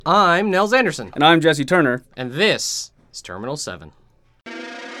I'm Nels Anderson, And I'm Jesse Turner. and this is Terminal 7.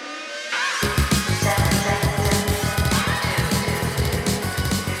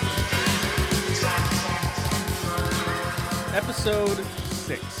 Episode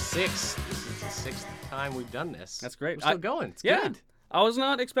 6. This is the sixth time we've done this. That's great. We're still going. It's Yeah. good. I was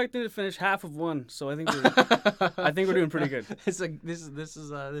not expecting to finish half of one, so I think we're doing pretty good.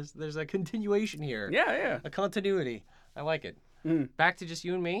 There's a continuation here. Yeah. A continuity. I like it. Back to just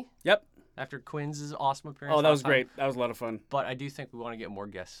you and me Yep. after Quinn's awesome appearance. Oh, that last was time. great. That was a lot of fun. But I do think we want to get more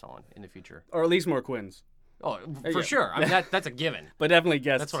guests on in the future. Or at least more Quins. Oh, for Yeah. sure. I mean, that's a given. But definitely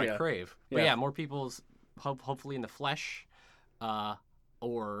guests. That's what I crave. But Yeah. yeah, more people's hopefully in the flesh,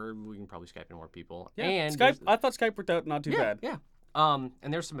 or we can probably Skype in more people. Yeah. And Skype. I thought Skype worked out not too yeah, bad. yeah.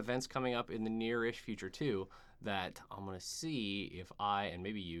 And there's some events coming up in the near-ish future too that I'm gonna see if I and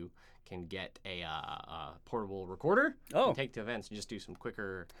maybe you can get a portable recorder and take to events and just do some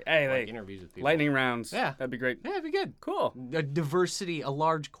quicker interviews with people. Lightning rounds. Yeah. That'd be great. Yeah, it'd be good. Cool. A diversity, a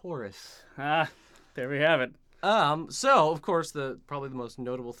large chorus. There we have it. So of course probably the most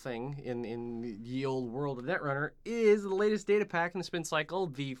notable thing in the old world of Netrunner is the latest data pack in the spin cycle,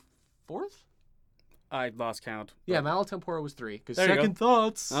 the fourth? I lost count. Yeah, Malotempora was 3. Because There you go. Second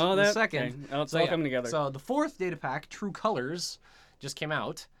Thoughts Oh, was that second. Okay. Oh, it's all coming together. So the fourth data pack, True Colors, just came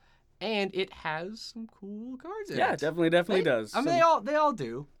out, and it has some cool cards in it. Yeah, definitely does. I mean, they all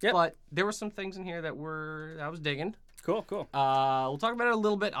do. Yep. But there were some things in here that I was digging. Cool. We'll talk about it a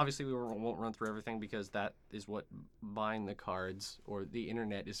little bit. Obviously, we won't run through everything because that is what buying the cards or the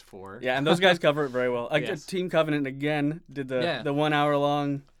internet is for. Yeah, and those guys cover it very well. Yes. Team Covenant again did the 1 hour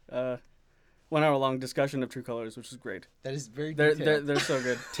long 1 hour long discussion of True Colors, which is great. That is very They're detailed. they're so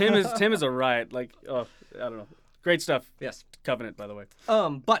good. Tim is a riot. Like, I don't know. Great stuff. Yes. Covenant, by the way.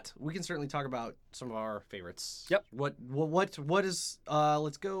 But we can certainly talk about some of our favorites. Yep. What is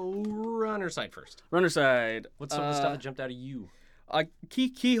let's go runner side first. Runner side. What's some of the stuff that jumped out of you?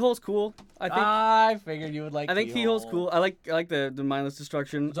 Keyhole's cool. I figured you would like. I think Keyhole's cool. I like the mindless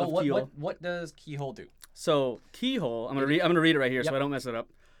destruction So of what, Keyhole. what does Keyhole do? So Keyhole, I'm gonna read it right here so Yep. I don't mess it up.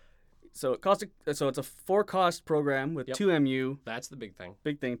 So it's a 4-cost program with 2 MU. That's the big thing.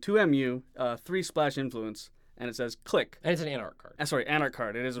 Big thing. 2 MU, 3 splash influence, and it says click. And it's an Anarch card. Anarch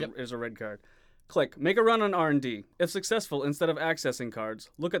card. It is a red card. Click. Make a run on R&D. If successful, instead of accessing cards,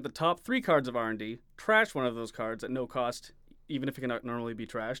 look at the top 3 cards of R&D, trash one of those cards at no cost, even if it cannot normally be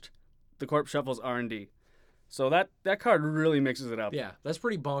trashed. The corp shuffles R&D. So that card really mixes it up. Yeah, that's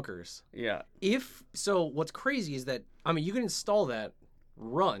pretty bonkers. Yeah. What's crazy is that you can install that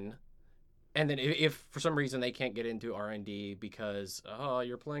run. And then if for some reason they can't get into R&D because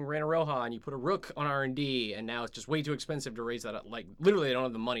you're playing Reina Roja and you put a Rook on R&D and now it's just way too expensive to raise that up. Like literally they don't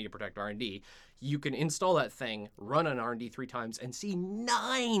have the money to protect R&D. You can install that thing, run an R&D 3 times and see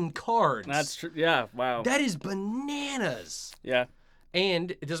 9 cards. That's true. Yeah, wow. That is bananas. Yeah.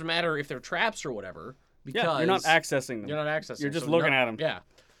 And it doesn't matter if they're traps or whatever because you're not accessing them. You're not accessing. You're just looking at them. Yeah.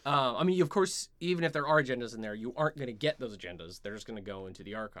 Of course, even if there are agendas in there, you aren't going to get those agendas. They're just going to go into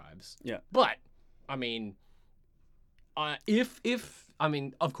the archives. Yeah. But,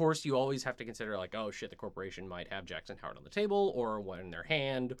 of course, you always have to consider, like, oh, shit, the corporation might have Jackson Howard on the table or one in their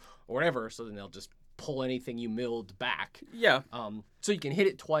hand or whatever, so then they'll just pull anything you milled back. Yeah. So you can hit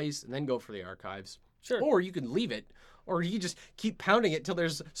it twice and then go for the archives. Sure. Or you can leave it. Or you just keep pounding it till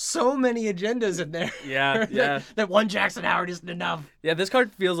there's so many agendas in there. Yeah. that one Jackson Howard isn't enough. Yeah, this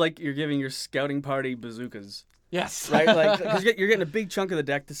card feels like you're giving your scouting party bazookas. Yes. Right? Like, because you're getting a big chunk of the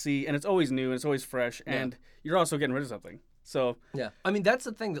deck to see, and it's always new, and it's always fresh, and you're also getting rid of something. So yeah. That's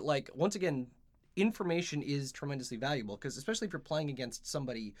the thing that, like, once again, information is tremendously valuable, because especially if you're playing against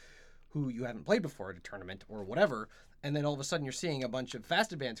somebody who you haven't played before at a tournament or whatever, and then all of a sudden you're seeing a bunch of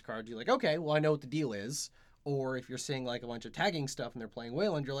fast advance cards, you're like, okay, well, I know what the deal is. Or if you're seeing like a bunch of tagging stuff and they're playing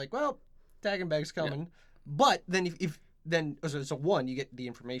Wayland, you're like, well, tagging bag's coming. Yeah. But then so one, you get the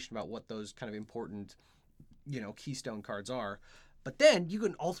information about what those kind of important, keystone cards are. But then you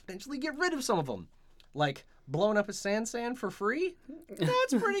can also potentially get rid of some of them. Like blowing up a sand for free?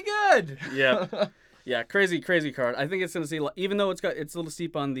 That's pretty good. Yeah. Yeah, crazy card. I think it's going to see, even though it's a little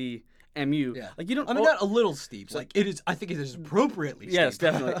steep on the MU. Yeah. Like you don't. Not a little steep. Like it is. I think it is appropriately steep. Yes,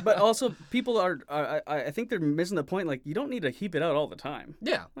 definitely. But also, people are. I think they're missing the point. Like you don't need to heap it out all the time.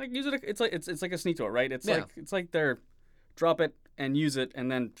 Yeah. Like use it. It's like a sneak door, right? It's like they're drop it and use it, and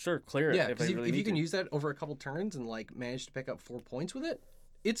then clear it. Yeah. If they really if need you can to. use that over a couple turns and like manage to pick up 4 points with it,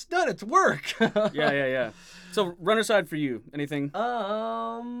 it's done its work. Yeah. So runner side for you, anything?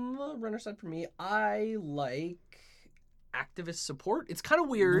 Runner side for me, I like activist support. It's kind of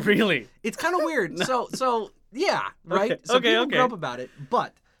weird. Really? It's kind of weird. So yeah, right? Okay, So okay, people okay. grew up about it,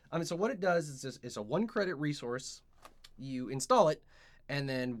 but I mean, so what it does is it's a 1 credit resource. You install it, and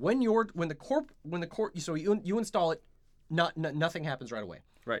then when the corp so you install it, nothing happens right away.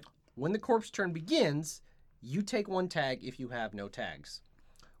 Right. When the corp's turn begins, you take 1 tag if you have no tags.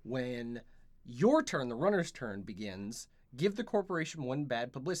 When your turn, the runner's turn, begins, give the corporation 1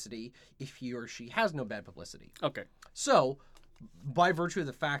 bad publicity if he or she has no bad publicity. Okay. So, by virtue of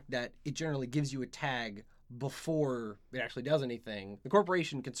the fact that it generally gives you a tag before it actually does anything, the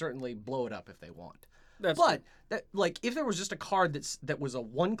corporation can certainly blow it up if they want. But that, like, if there was just a card that was a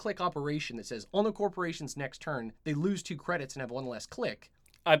 1-click operation that says on the corporation's next turn they lose 2 credits and have 1 less click,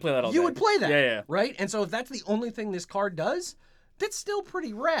 I'd play that all day. you would play that, yeah. right? And so if that's the only thing this card does, that's still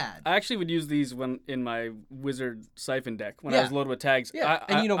pretty rad. I actually would use these when in my Wizard Siphon deck when I Yeah. was loaded with tags. Yeah,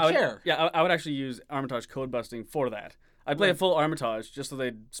 and you don't care. I would actually use Armitage code busting for that. I'd play a full Armitage just so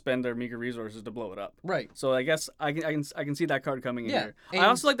they'd spend their meager resources to blow it up. Right. So I guess I can see that card coming in here. and- I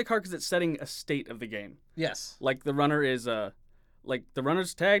also like the card because it's setting a state of the game. Yes. Like the runner is like the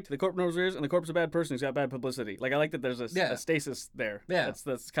runner's tagged, the corp knows theirs, and the corp's a bad person who's got bad publicity. Like I like that there's a stasis there. Yeah.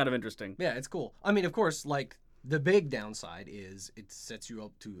 That's kind of interesting. Yeah, it's cool. I mean, of course, like, the big downside is it sets you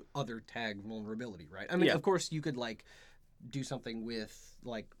up to other tag vulnerability, right? I mean, Yeah. of course, you could, like, do something with,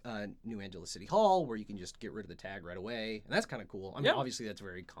 like, New Angeles City Hall where you can just get rid of the tag right away, and that's kind of cool. I mean, Yeah. obviously, that's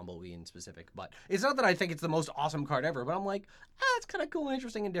very combo-y and specific, but it's not that I think it's the most awesome card ever, but I'm like, it's kind of cool and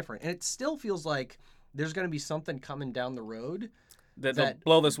interesting and different. And it still feels like there's going to be something coming down the road They'll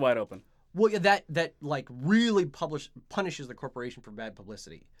blow this wide open. well, yeah, that like really punishes the corporation for bad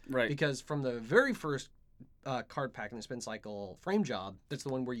publicity. Right. Because from the very first card pack in the spin cycle frame job, that's the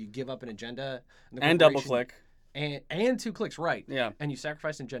one where you give up an agenda And double click. and 2 clicks, right? Yeah. And you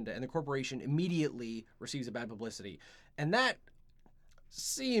sacrifice an agenda, and the corporation immediately receives a bad publicity, and that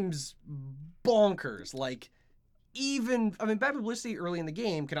seems bonkers. Like, bad publicity early in the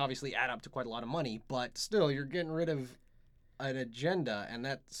game can obviously add up to quite a lot of money, but still, you're getting rid of an agenda, and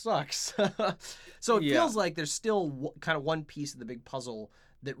that sucks. So it feels like there's still kind of one piece of the big puzzle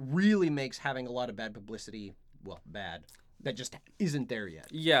that really makes having a lot of bad publicity, bad, that just isn't there yet.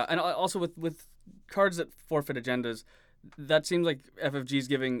 Yeah, and also with cards that forfeit agendas, that seems like FFG's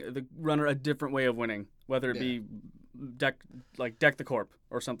giving the runner a different way of winning, whether it be deck the corp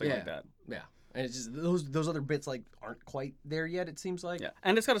or something like that. Yeah. And it's just those other bits like aren't quite there yet, it seems like. Yeah,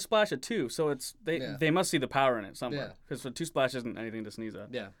 and it's got a splash of 2, so they must see the power in it somewhere. Because 2 splash isn't anything to sneeze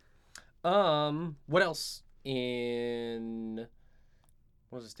at. Yeah. What else in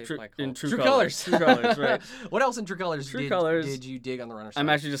what was this tape called? In True Colors. True Colors, right. What else in True Colors did you dig on the runner side? I'm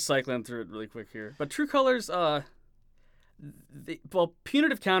actually just cycling through it really quick here. But True Colors,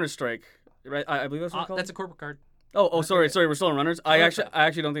 Punitive Counterstrike, right? I believe that's what it's called. That's a corporate card. Oh, sorry, we're still on runners. I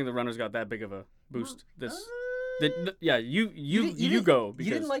actually don't think the runners got that big of a boost. You go. Because,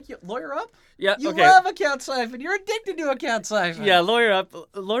 you didn't like Lawyer Up? Yeah, you okay. love Account Siphon. You're addicted to Account Siphon. Yeah, Lawyer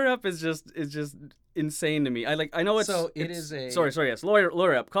Up is just insane to me. I know it's yes.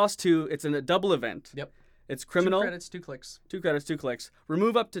 Lawyer Up costs 2. It's in a double event. Yep. It's criminal. 2 credits, 2 clicks. 2 credits, 2 clicks.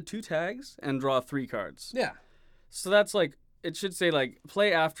 Remove up to 2 tags and draw 3 cards. Yeah. So that's like it should say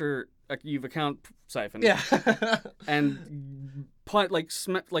play after you've account siphoned. Yeah. And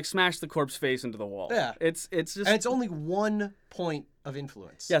smash the corpse face into the wall. Yeah. It's just and it's only 1 point of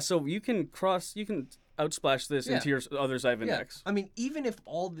influence. Yeah, so you can outsplash this into your other siphon decks. I mean, even if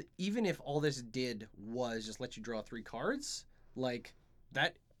all this did was just let you draw 3 cards, like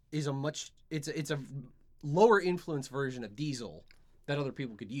that is it's a lower influence version of Diesel that other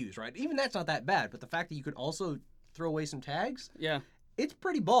people could use, right? Even that's not that bad, but the fact that you could also throw away some tags, it's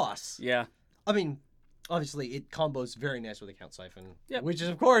pretty boss. Yeah. I mean, obviously it combos very nice with Account Siphon, which is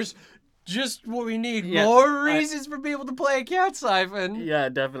of course just what we need. Yeah, More reasons for people to play Account Siphon. Yeah,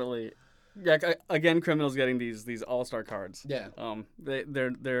 definitely. Yeah, again, Criminal's getting these all-star cards. Yeah.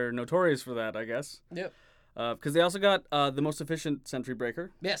 They're notorious for that, I guess. Yep. Because they also got the most efficient Sentry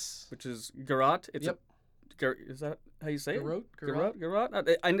Breaker. Yes. Which is Garrote. Is that how you say Garrote? it?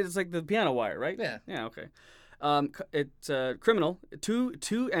 Garrote. And it's like the piano wire, right? Yeah. Yeah. Okay. It's Criminal.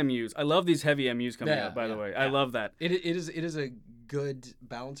 Two MUs. I love these heavy MUs coming out. By the way, I love that. It is a good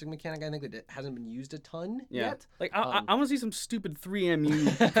balancing mechanic. I think that it hasn't been used a ton yet. Like I want to see some stupid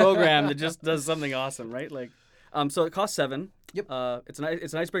 3MU program that just does something awesome, right? Like, so it costs 7. Yep. It's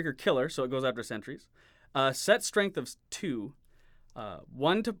an Icebreaker killer, so it goes after sentries. Set strength of 2.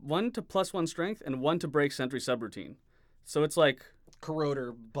 1 to +1 strength and 1 to break sentry subroutine. So it's like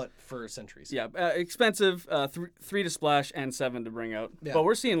Corroder, but for sentries. Yeah, expensive. 3 to splash and 7 to bring out. Yeah. But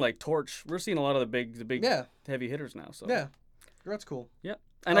we're seeing like Torch. We're seeing a lot of the big heavy hitters now. So yeah. That's cool. Yeah.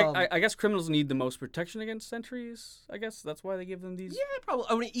 And I guess criminals need the most protection against sentries. I guess that's why they give them these. Yeah, probably.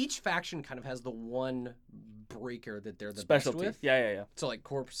 I mean, each faction kind of has the one breaker that they're the specialty. best with. Yeah. So like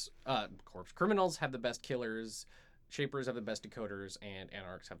criminals have the best killers, shapers have the best decoders, and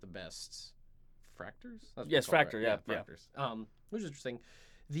anarchs have the best fractors. That's what Yes, they're called, fractor. right? Yeah. Fractors. Which is interesting.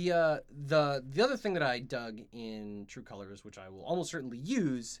 The other thing that I dug in True Colors, which I will almost certainly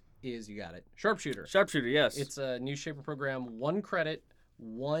use, is you got it, Sharpshooter. Sharpshooter. Yes. It's a new shaper program, 1 credit,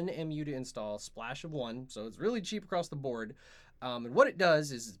 1 MU to install, splash of 1, so it's really cheap across the board. And what it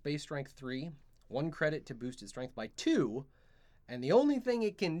does is it's base strength 3, 1 credit to boost its strength by 2, and the only thing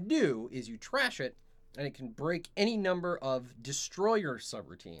it can do is you trash it, and it can break any number of destroyer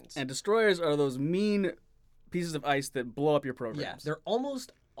subroutines. And destroyers are those mean pieces of ice that blow up your yeah, programs. they're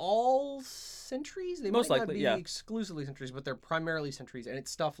almost all sentries. They Most might likely, not be yeah. exclusively sentries, but they're primarily sentries, and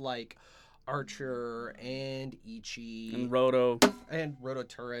it's stuff like Archer and Ichi And Roto. and Roto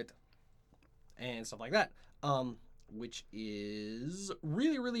Turret and stuff like that. Which is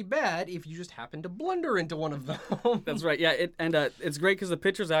really, really bad if you just happen to blunder into one of them. That's right. Yeah. It's great because the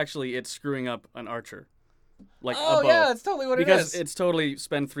picture's actually it's screwing up an Archer, like a oh bow. yeah, that's totally what Because it is. it's totally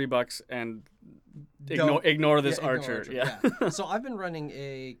spend $3 and Don't- ignore this ignore Archer. Archer, Yeah. So I've been running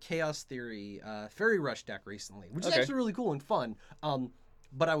a Chaos Theory Fairy Rush deck recently, which is Okay. actually really cool and fun.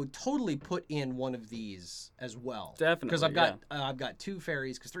 But I would totally put in one of these as well. Definitely, Because I've got 2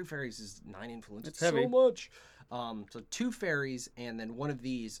 fairies, because 3 fairies is 9 influence. It's heavy. So much. So 2 fairies and then one of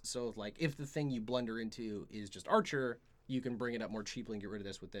these. So like if the thing you blunder into is just Archer, you can bring it up more cheaply and get rid of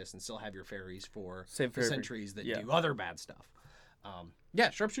this with this and still have your fairies for Save the fairy- sentries that yeah. do other bad stuff. Yeah,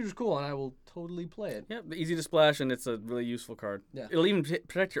 Sharpshooter's cool, and I will totally play it. Yeah, easy to splash, and it's a really useful card. Yeah. It'll even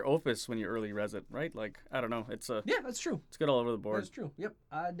protect your Opus when you early res it, right? Like, I don't know. It's Yeah, that's true. good all over the board. That's true. Yep,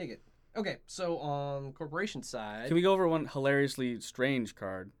 I dig it. Okay, so on corporation side. Can we go over one hilariously strange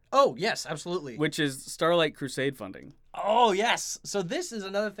card, Oh yes, absolutely. which is Starlight Crusade funding? Oh yes. So this is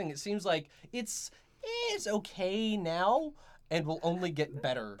another thing. It seems like it's okay now, and will only get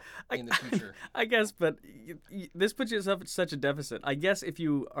better in the future. I guess, but this puts yourself at such a deficit. I guess if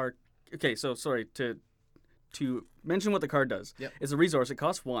you are okay. So sorry to mention what the card does. Yep. It's a resource. It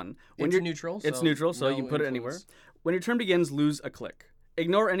costs 1. It's neutral. It's so neutral, so no you can put it anywhere. influence. When your turn begins, lose a click.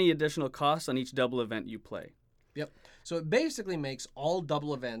 Ignore any additional costs on each double event you play. Yep. So it basically makes all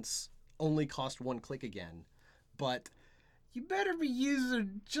double events only cost 1 click again, but you better be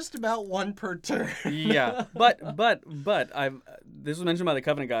using just about 1 per turn. Yeah, but this was mentioned by the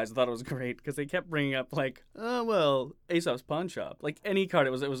Covenant guys. I thought it was great because they kept bringing up like, oh well, Aesop's Pawn Shop. Like any card,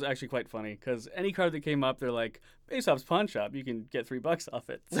 it was actually quite funny because any card that came up, they're like, Aesop's Pawn Shop, you can get $3 off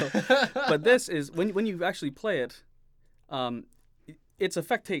it. So, but this is when you actually play it, its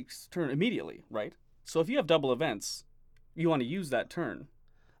effect takes turn immediately, right? So if you have double events, you want to use that turn.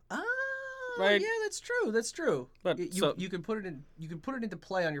 Oh, Right. yeah, that's true. That's true. But You can put it in. You can put it into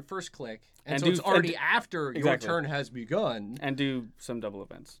play on your first click, and, And so do- it's already after exactly. your turn has begun. and do some double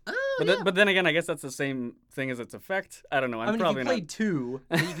events. Oh, But, yeah. but then again, I guess that's the same thing as its effect. I don't know. I'm I mean, if probably you play not. 2,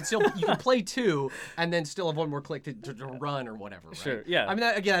 then you can still you can play 2 and then still have 1 more click to run or whatever. Right? Sure, yeah. I mean,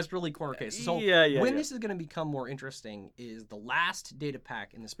 again, that's really corner case. So Yeah, when yeah. this is going to become more interesting is the last data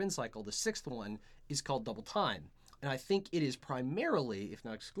pack in the spin cycle. The 6th one is called Double Time, and I think it is primarily, if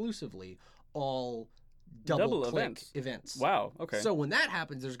not exclusively, all double click events. Wow. Okay. So when that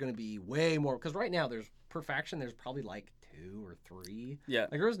happens, there's going to be way more because right now there's per faction there's probably like 2 or 3. yeah.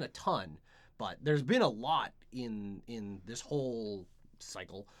 Like there isn't a ton, but there's been a lot in this whole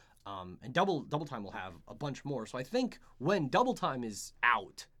cycle. And double time will have a bunch more. So I think when double time is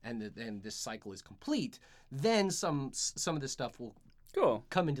out and this cycle is complete, then some of this stuff will Cool.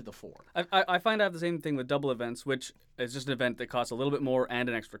 come into the fore. I find I have the same thing with double events, which is just an event that costs a little bit more and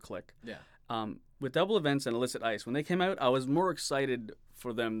an extra click. Yeah. With double events and illicit ice, when they came out, I was more excited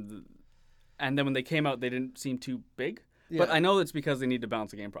for them, and then when they came out, they didn't seem too big. But Yeah. I know it's because they need to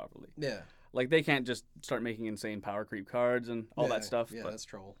balance the game properly. Yeah. Like they can't just start making insane power creep cards and all that stuff. Yeah, but, that's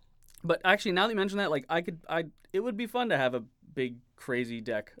trouble. but actually, now that you mention that, like it would be fun to have a big crazy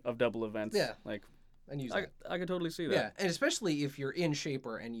deck of double events. Yeah. Like And use I that. could totally see that. Yeah, and especially if you're in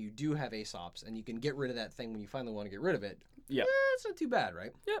Shaper and you do have Aesops and you can get rid of that thing when you finally want to get rid of it. Yeah. It's not too bad,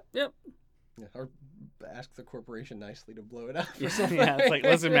 right? Yep. Yep. Yeah, or ask the corporation nicely to blow it up or Yeah, something. yeah, it's like,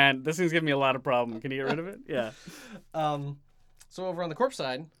 listen, man, this thing's giving me a lot of problem. Can you get rid of it? Yeah. So over on the corp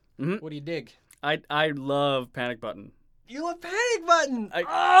side, Mhm. what do you dig? I love Panic Button. You love Panic Button!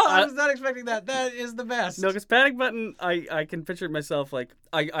 I was not expecting that. That is the best. No, because Panic Button, I can picture it myself like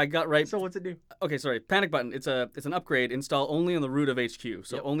I got right. So what's it do? Okay, sorry. Panic Button. It's an upgrade. Install only on the root of HQ,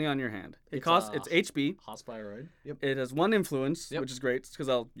 so Yep. only on your hand. It's HB. Hospiroid. Yep. It has 1 influence, Yep. which is great because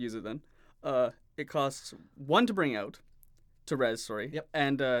I'll use it then. It costs 1 to bring out, to res. Sorry. Yep.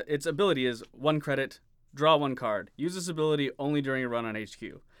 And its ability is 1 credit. Draw 1 card. Use this ability only during a run on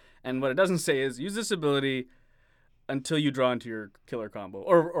HQ. And what it doesn't say is use this ability until you draw into your killer combo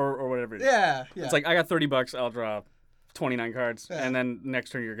or whatever it is. Yeah. It's like I got $30, I'll draw 29 cards, Yeah. and then next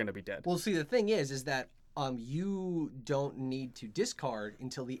turn you're gonna be dead. Well, see, the thing is that you don't need to discard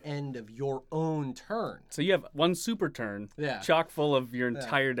until the end of your own turn. So you have 1 super turn, Yeah. chock full of your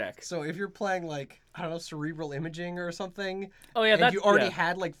entire deck. So if you're playing like, I don't know, Cerebral Imaging or something, Oh yeah, and you already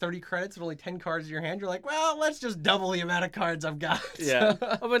had like 30 credits and only 10 cards in your hand, you're like, well, let's just double the amount of cards I've got. Yeah.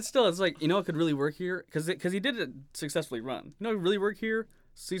 Oh, but still, it's like, it could really work here because he did it successfully run. It could really work here.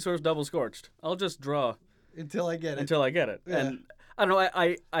 Seasource Double Scorched. I'll just draw Until I get it. until I get it. Yeah. And I don't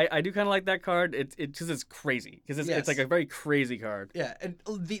know. I do kind of like that card. It's because it's crazy. Because Yes. it's like a very crazy card. Yeah, and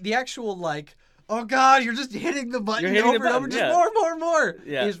the actual like, oh god, you're just hitting the button You're hitting over the and over, button, just yeah. more.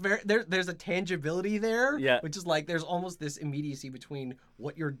 Yeah. Is there's a tangibility there. Yeah. Which is like there's almost this immediacy between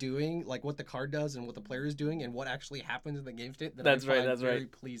what you're doing, like what the card does, and what the player is doing, and what actually happens in the game state. That's I right, find that's very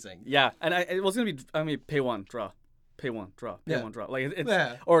right. pleasing. Yeah, and it was gonna be. Pay 1, draw. Pay 1, draw. Pay Yeah. 1, draw. Like it's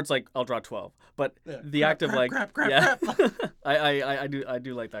Yeah. or it's like I'll draw 12. But Yeah. the Crap, act of crap, like crap, crap, yeah. crap. I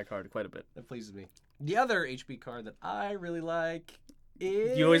do like that card quite a bit. That pleases me. The other HB card that I really like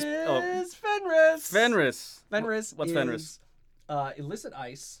is You always- Fenris. Fenris. Fenris. What's is, Fenris? Illicit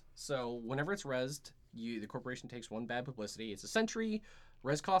ice. So whenever it's rezzed, the corporation takes 1 bad publicity. It's a sentry,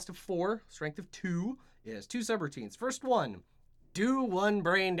 res cost of 4, strength of 2. It has 2 subroutines. First one, do 1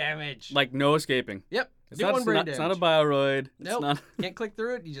 brain damage. Like no escaping. Yep. It's do not, 1 brain not, damage. it's not a bioroid. Nope. It's not. Can't click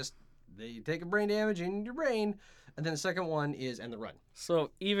through it. You take a brain damage in your brain. And then the second one is end the run.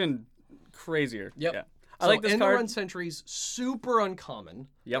 So even crazier. Yep. Yeah. So I like this end card. the run sentries, super uncommon.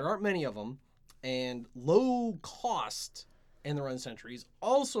 Yep. There aren't many of them. And low cost end the run sentries,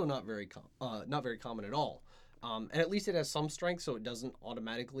 also not very common at all. And at least it has some strength, so it doesn't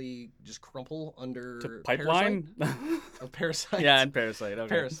automatically just crumple under To pipeline. Parasite. Yeah, and parasite. Okay.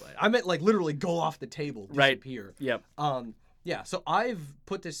 Parasite. I meant like literally go off the table, Right. disappear. Yep. Yeah. So I've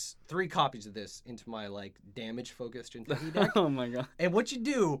put 3 copies of this into my like damage focused Jinteki deck. Oh my god. And what you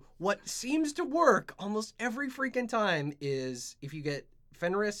do, what seems to work almost every freaking time, is if you get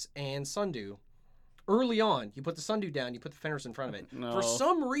Fenris and Sundew, early on, you put the Sundew down, you put the Fenris in front of it. No. For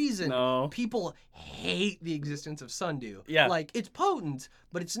some reason, No. people hate the existence of Sundew. Yeah. Like, it's potent,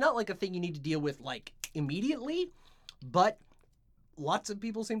 but it's not like a thing you need to deal with, like, immediately. But lots of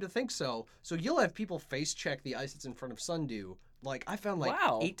people seem to think so. So you'll have people face check the ice that's in front of Sundew. Like, I found like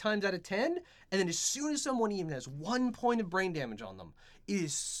Wow. 8 times out of 10. And then as soon as someone even has 1 point of brain damage on them, it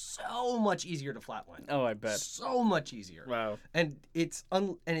is so much easier to flatline. Oh, I bet. So much easier. Wow. And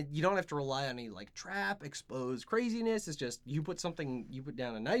you don't have to rely on any like trap, exposed craziness. It's just you put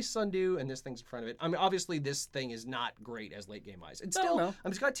down a nice Sundew, and this thing's in front of it. I mean, obviously this thing is not great as late game eyes. It's No, still, no. I mean,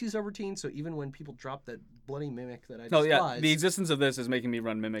 it's got 2 subroutines, so even when people drop that bloody mimic that I No, despise, yeah. The existence of this is making me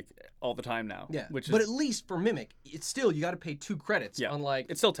run Mimic all the time now. yeah. Which is But at least for mimic, it's still you got to pay 2 credits. Yeah. Unlike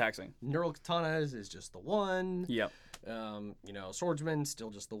it's still taxing. Neural Katanas is just the 1. Yep. Swordsman still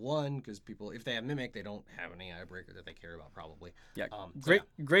just the 1 because people, if they have mimic, they don't have any eyebreaker that they care about probably. Yeah. So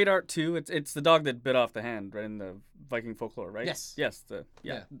Great art too. It's the dog that bit off the hand, right, in the Viking folklore, right? Yes. Yes.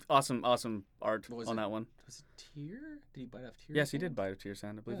 Yeah. Awesome art What was on it? that one. Was it Tyr? Did he bite off Tyr? Yes, he did bite a tear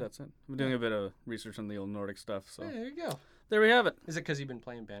sand. I believe Yeah. that's it. I'm doing a bit of research on the old Nordic stuff, so Yeah, there you go. there we have it. Is it because you've been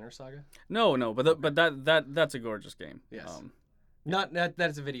playing Banner Saga? No, but that's a gorgeous game. Yes. Not that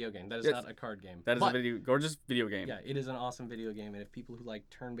is a video game. That is It's- not a card game. That is But, a gorgeous video game. Yeah, it is an awesome video game, and if people who like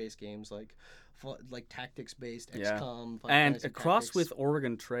turn-based games like tactics-based Yeah. XCOM, Final And Fantasy across Tactics- with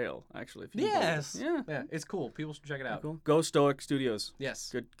Oregon Trail, actually. If you can believe it. yes, Yeah. it's cool. People should check it out. Cool. Go Stoic Studios.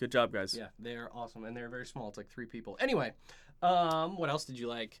 Yes, Good job, guys. yeah, they're awesome, and they're very small. It's like 3 people. Anyway, what else did you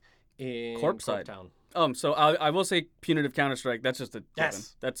like in Corpside. Town? So I will say Punitive Counter-Strike. That's just a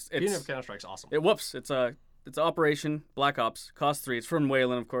Yes. It's Punitive Counter-Strike's awesome. whoops. It's Operation Black Ops. Cost 3. It's from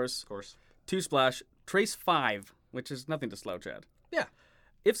Wayland, of course. Of course. 2 splash. Trace 5, which is nothing to slouch at. Yeah.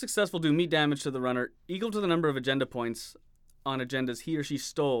 If successful, do meat damage to the runner equal to the number of agenda points on agendas he or she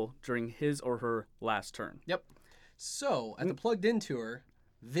stole during his or her last turn. Yep. So, at the Plugged In tour,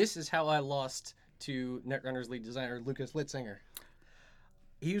 this is how I lost to Netrunner's lead designer, Lucas Litzinger.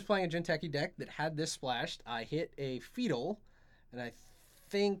 He was playing a Jinteki deck that had this splashed. I hit a Fetal, and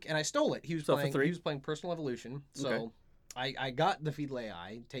I stole it. He was So for playing 3? He was playing Personal Evolution. So, Okay. I got the Feeble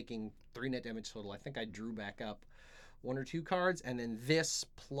AI, taking 3 net damage total. I think I drew back up 1 or 2 cards, and then this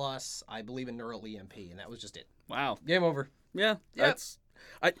plus, I believe, a Neural EMP, and that was just it. Wow. Game over. Yeah, that's.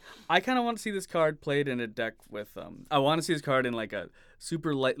 I kind of want to see this card played in a deck with. I want to see this card in like a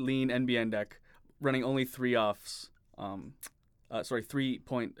super light, lean NBN deck, running only 3-offs.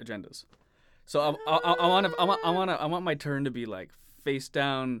 3-point agendas. So I want my turn to be like face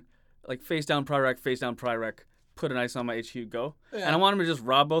down Pyrrhec, face down Pyrrhec, put an ice on my HQ, go. Yeah. And I want him to just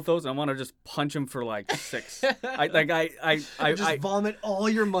rob both those, and I want to just punch him for like 6. I vomit all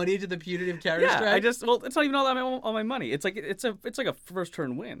your money to the punitive counter strike. It's not even all my money. It's like a first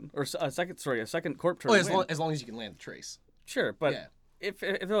turn win or a second corp turn win. As long as you can land the trace. Sure, but if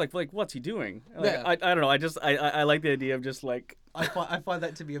they're like what's he doing? I don't know. I like the idea of just like. I find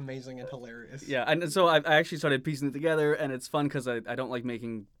that to be amazing and hilarious. Yeah, and so I actually started piecing it together, and it's fun because I don't like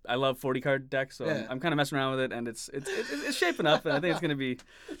making. I love 40-card decks, so I'm kind of messing around with it, and it's shaping up, and I think it's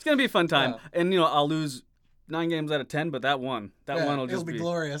gonna be a fun time. Yeah. And I'll lose 9 games out of 10, but that one will just be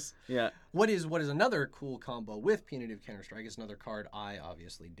glorious. Yeah. What is another cool combo with Punitive Counter-Strike is another card I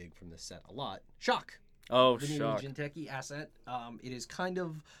obviously dig from this set a lot. Shock. Oh, the Shock. New Jinteki asset. It is kind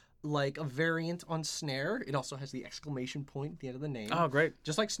of like a variant on Snare. It also has the exclamation point at the end of the name. Oh, great.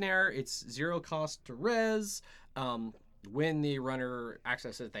 Just like Snare, it's 0 cost to res. When the runner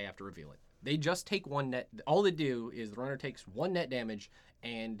accesses it, they have to reveal it. They just take 1 net. All they do is the runner takes 1 net damage,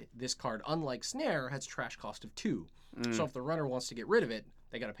 and this card, unlike Snare, has trash cost of 2. So if the runner wants to get rid of it,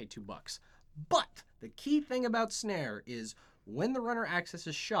 they got to pay $2. But the key thing about Snare is when the runner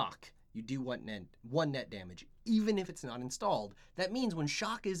accesses Shock, you do 1 net damage, even if it's not installed. That means when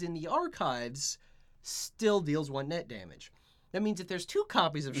Shock is in the archives, still deals 1 net damage. That means if there's 2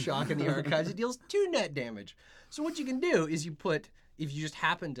 copies of Shock in the archives, it deals 2 net damage. So what you can do is if you just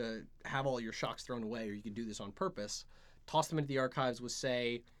happen to have all your Shocks thrown away, or you can do this on purpose, toss them into the archives with,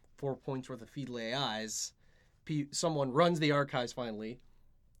 say, 4 points worth of Feeble AIs. Someone runs the archives finally,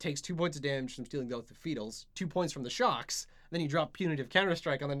 takes 2 points of damage from stealing both the Feedles, 2 points from the Shocks. Then you drop Punitive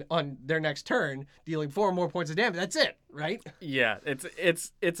Counter-Strike on their next turn, dealing 4 more points of damage. That's it, right? Yeah, I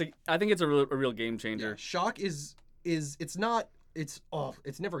think it's a real game changer. Yeah, Shock it's never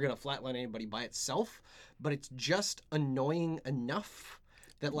gonna flatline anybody by itself, but it's just annoying enough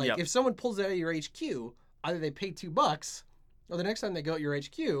that if someone pulls it out of your HQ, either they pay $2, or the next time they go at your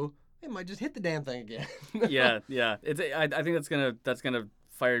HQ, they might just hit the damn thing again. yeah. I think that's gonna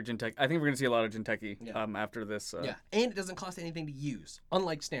fire Jinteki. I think we're going to see a lot of Jinteki after this. Yeah, and it doesn't cost anything to use.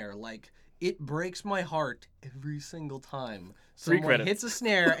 Unlike Snare, it breaks my heart every single time someone hits a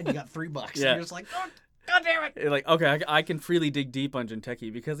Snare and you got $3. Yeah. And you're just like, oh, God damn it! Like, okay, I can freely dig deep on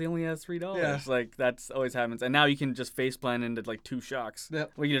Jinteki because he only has $3. Yeah. Like, that's always happens. And now you can just face plan into 2 Shocks.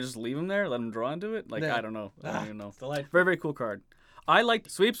 Yep. Well, you just leave him there, let him draw into it? Like, I don't know. I don't even know. Very, very cool card. I like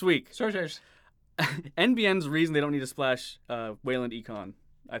Sweeps Week. Sorcerers. NBN's reason they don't need to splash Wayland Econ.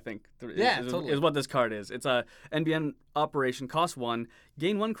 I think is what this card is. It's a NBN operation, cost 1,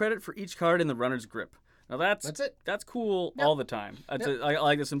 gain 1 credit for each card in the runner's grip. Now that's it. That's cool all the time. I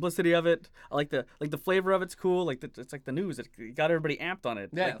like the simplicity of it. I like the flavor of it's cool. It's like the news. It got everybody amped on it.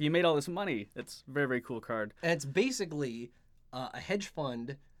 Yeah. Like, you made all this money. It's a very, very cool card. And it's basically a hedge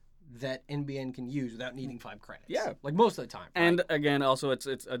fund that NBN can use without needing 5 credits. Yeah. Like most of the time. Right? And again, also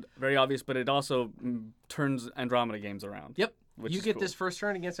it's very obvious, but it also turns Andromeda games around. Yep. You get this first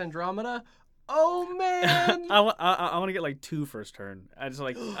turn against Andromeda. Oh man! I want to get 2 first turn. I just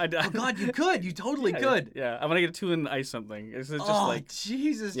oh God, you could. You totally could. Yeah, I want to get 2 and ice something. It's just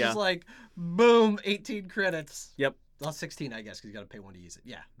Jesus! Yeah. Just boom, 18 credits. Yep. Well, 16, I guess, because you got to pay 1 to use it.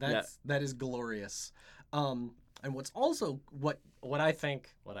 Yeah, that is glorious. And what's also what I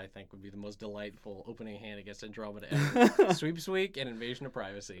think would be the most delightful opening hand against Andromeda ever. Sweeps Week and Invasion of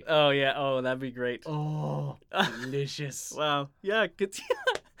Privacy. Oh yeah, that'd be great. Oh, delicious. Wow. Yeah, good.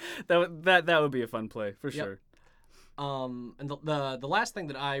 that would be a fun play for sure. And the last thing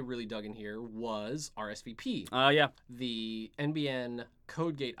that I really dug in here was RSVP. Yeah. The NBN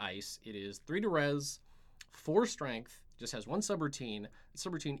Codegate Ice. It is 3 to res, 4 strength, just has 1 subroutine. The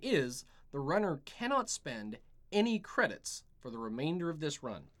subroutine is the runner cannot spend any credits for the remainder of this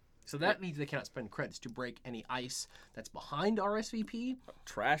run. So that means they cannot spend credits to break any ice that's behind RSVP.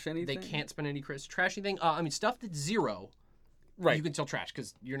 Trash anything? They can't spend any credits to trash anything. Stuff that's 0, right? You can still trash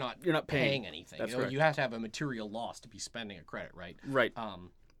because you're not paying anything. That's you have to have a material loss to be spending a credit, right? Right.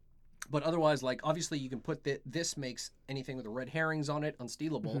 But otherwise, obviously you can put this makes anything with the red herrings on it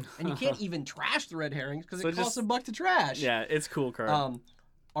unstealable, and you can't even trash the red herrings because it costs $1 to trash. Yeah, it's cool card.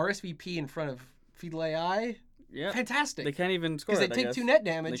 RSVP in front of Feeble AI. Yeah, fantastic. They can't even score because they take 2 net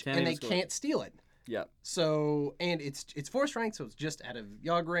damage and they can't steal it. Yeah. So, and it's 4 strength, so it's just out of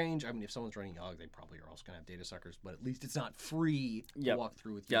Yogg range. I mean, if someone's running Yogg, they probably are also going to have data suckers, but at least it's not free to Yep. walk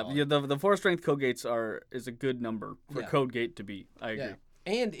through with Yeah, Yogg. the 4 strength code gates is a good number for Yeah. code gate to be. I agree. Yeah.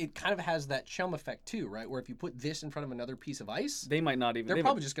 And it kind of has that chum effect too, right? Where if you put this in front of another piece of ice, They might not even. they're they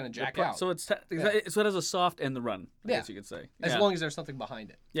probably might- just going to they're jack pro- out. So so it has a soft and the run. I Yeah. guess you could say. As Yeah. long as there's something behind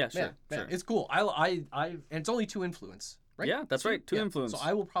it. Yeah, sure, Yeah, sure. it's cool. I and it's only 2 influence, right? Yeah, that's right. 2 Yeah. influence. So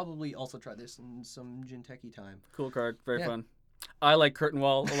I will probably also try this in some Jinteki time. Cool card, very Yeah. fun. I like Curtain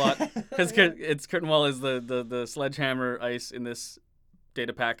Wall a lot because it's Curtain Wall is the sledgehammer ice in this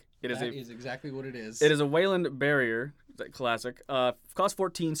data pack. It is That is exactly what it is. It is a Wayland Barrier, classic. Cost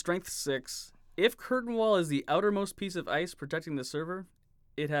 14, strength 6. If Curtain Wall is the outermost piece of ice protecting the server,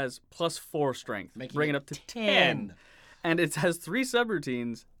 it has +4 strength, Making bringing it it up to 10. And it has 3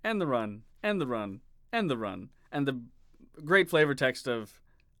 subroutines, and the run, and the run, and the run, and the great flavor text of,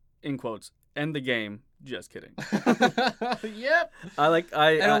 in quotes, end the game. Just kidding. Yep.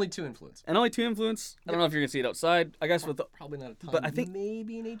 And only 2 influence. only 2 influence. I don't know if you're gonna see it outside. I guess with the, Probably not a ton. but I think-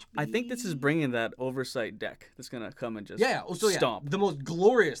 maybe an HB. I think this is bringing that oversight deck that's gonna come and just Yeah. So yeah, stomp. the most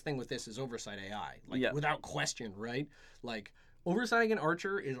glorious thing with this is Oversight AI. Like Yeah. without question, right? Like Oversighting an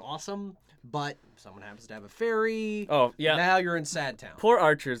Archer is awesome, but if someone happens to have a fairy. Oh yeah. Now you're in Sad Town. Poor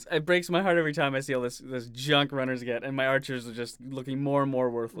archers. It breaks my heart every time I see all this junk runners get, and my archers are just looking more and more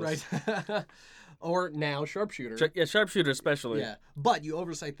worthless. Right. Or now Sharpshooter. Yeah, sharpshooter especially. Yeah. But you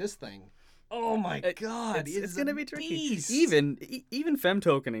oversight this thing. Oh my god. It's gonna be tricky. Beast. Even fem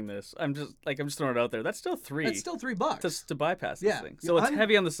tokening this. I'm just throwing it out there. That's still $3 That's still $3. to bypass this Yeah. thing. So it's I'm-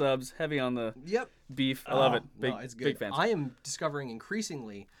 heavy on the subs, heavy on the Yep. beef. I love it. No, it's good. Big fans. I am discovering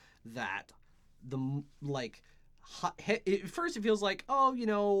increasingly that at first it feels like,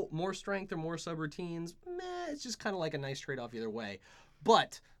 oh, more strength or more subroutines. Meh, it's just kind of like a nice trade-off either way.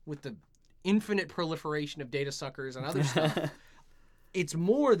 But with the infinite proliferation of data suckers and other stuff, it's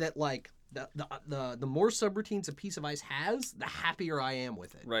more that like the more subroutines a piece of ice has, the happier I am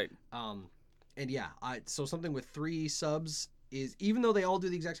with it. Right. And yeah, so something with 3 subs is, even though they all do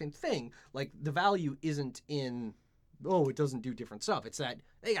the exact same thing, like the value isn't in, oh, it doesn't do different stuff. It's that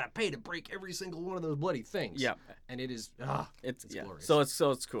they gotta pay to break every single one of those bloody things. Yeah. And it is, It's glorious.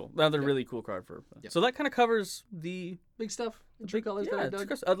 So it's cool. Another really cool card for. Yep. So that kind of covers the big stuff. The true colors that I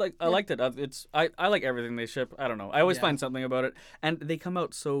dug. I liked it. I like everything they ship. I don't know. I always Yeah. find something about it, and they come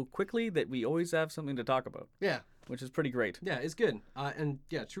out so quickly that we always have something to talk about, Yeah. which is pretty great. Yeah, it's good. And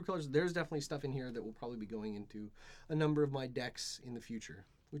yeah, True Colors, there's definitely stuff in here that will probably be going into a number of my decks in the future,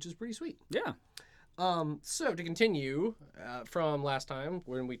 which is pretty sweet. Yeah. So to continue from last time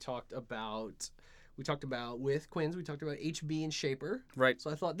when we talked about with Quins, we talked about HB and Shaper. Right.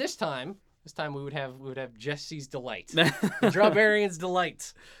 So I thought this time we would have Jesse's Delight, the Drawbarian's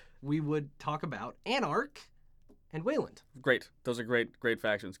Delight. We would talk about Anarch and Wayland. Great. Those are great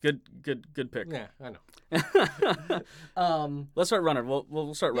factions. Good pick. Yeah, I know. Let's start runner.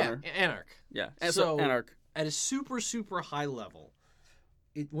 We'll start Yeah, runner. Anarch. Yeah. So- Anarch. At a super high level,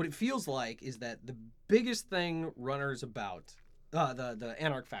 what it feels like is that the biggest thing runners about, the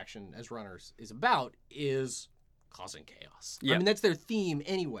Anarch faction as runners is causing chaos. Yeah. I mean, that's their theme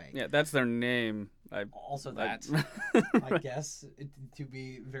anyway. Yeah, that's their name. Also that, I guess, to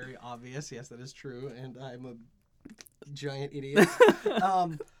be very obvious, yes, that is true, and I'm a giant idiot.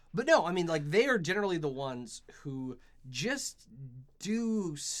 But no, I mean, like, they are generally the ones who just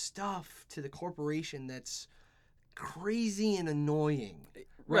do stuff to the corporation that's crazy and annoying.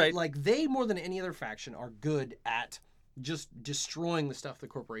 Right. Like, they, more than any other faction, are good at just destroying the stuff the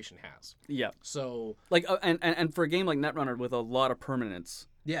corporation has. Yeah. So, Like and for a game like Netrunner with a lot of permanence,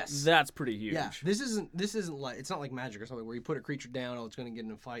 yes. that's pretty huge. Yeah, this isn't like, it's not like Magic or something where you put a creature down, it's going to get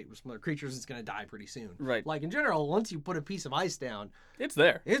in a fight with some other creatures, it's going to die pretty soon. Right. Like in general, once you put a piece of ice down, It's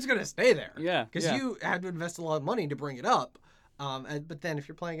there. it's going to stay there. Yeah, because yeah. you had to invest a lot of money to bring it up. But then if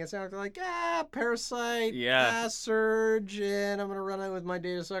you're playing against Anarch, they're like, Parasite, Yeah. Surge, and I'm going to run it with my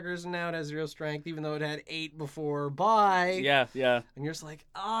data suckers, and now it has 0 strength, even though it had 8 before. Bye. Yeah. And you're just like,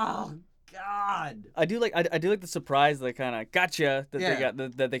 oh God. I do like the surprise they kind of gotcha that Yeah. they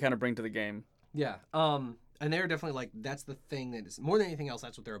got that they kind of bring to the game. Yeah. And they're definitely like, that's the thing that is more than anything else.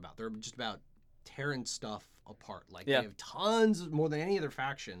 That's what they're about. They're just about tearing stuff apart. Like Yeah. they have tons more than any other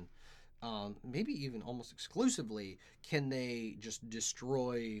faction. Maybe even almost exclusively can they just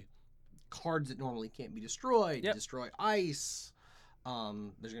destroy cards that normally can't be destroyed. Yep. Destroy ice.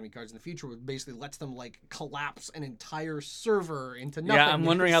 There's gonna be cards in the future where it basically lets them like collapse an entire server into nothing. Yeah, I'm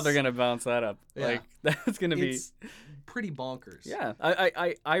wondering how they're gonna bounce that up. Yeah. Like that's gonna be. It's pretty bonkers. Yeah,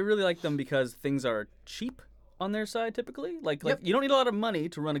 I really like them because things are cheap. on their side typically. Like Yep. you don't need a lot of money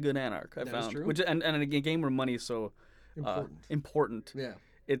to run a good Anarch. I That is found, true. which and in a game where money is so important. Yeah.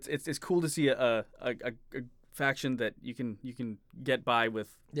 It's cool to see a faction that you can get by with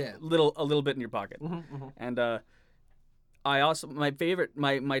Yeah. a little bit in your pocket. And I also my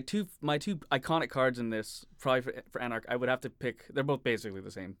two iconic cards in this probably for Anarch I would have to pick. They're both basically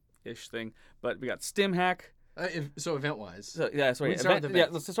the same ish thing, but we got Stim Hack. So event wise. So, yeah, sorry. We can start with Yeah,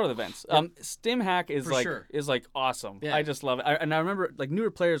 events. let's start with events. Stim Hack is For like sure. awesome. Yeah. I just love it. And I remember like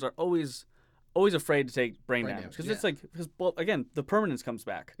newer players are always afraid to take brain damage because it's like well, again the permanence comes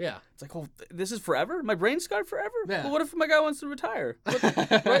back. Yeah. It's like, oh, this is forever. My brain's scarred forever. Yeah. Well, what if my guy wants to retire?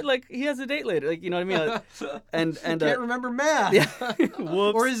 Right? Like he has a date later. Like you know what I mean? And Can't remember math. yeah.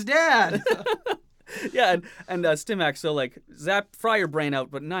 Whoops. Or his dad. Yeah, and Stimac, so like fry your brain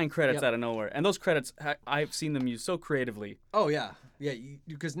out, but 9 credits out of nowhere, and those credits I've seen them used so creatively. Oh yeah, yeah.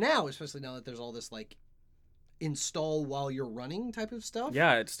 Because now, especially now that there's all this like install while you're running type of stuff.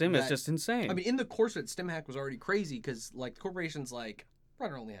 Yeah, Stim is just insane. I mean, in the course of it, Stim Hack was already crazy because like the corporation's like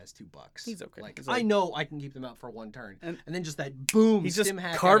Runner only has $2. He's okay. Like, He's I like- know I can keep them out for one turn, and then just that boom. he's just Stim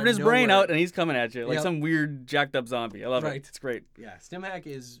Hack carving out of his brain nowhere. out, and he's coming at you like Yep. some weird jacked up zombie. I love Right. it. It's great. Yeah, Stim Hack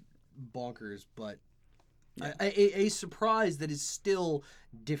is bonkers, but a surprise that is still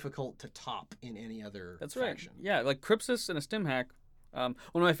difficult to top in any other That's right. faction. Yeah, like Crypsis and a Stim Hack. One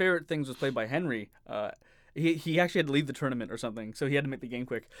of my favorite things was played by Henry. He actually had to leave the tournament or something, so he had to make the game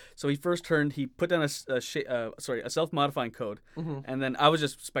quick. So he first turned, he put down a self-modifying code, and then I was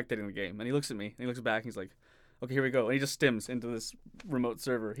just spectating the game, and he looks at me, and he looks back, and he's like, okay, here we go. And he just stims into this remote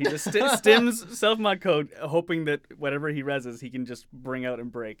server. He just stims self-mod code, hoping that whatever he reses, he can just bring out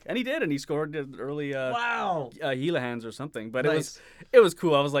and break. And he did, and he scored an early Wow. Gila hands or something. But Nice. it was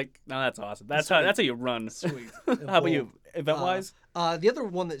cool. I was like, no, that's awesome. That's how you run. Sweet. How about you, event-wise? The other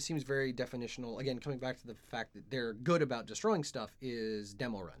one that seems very definitional, again, coming back to the fact that they're good about destroying stuff, is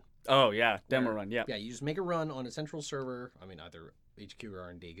Demo Run. Oh, yeah. Demo Where- run, yeah. Yeah, you just make a run on a central server. I mean, either HQ or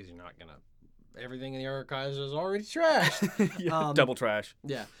R&D, because you're not going to... Everything in the archives is already trashed. Yeah, double trash.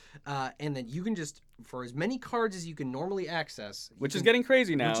 Yeah. And then you can just, for as many cards as you can normally access... you Which is can- getting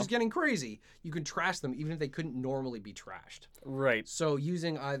crazy now. Which is getting crazy. You can trash them even if they couldn't normally be trashed. Right. So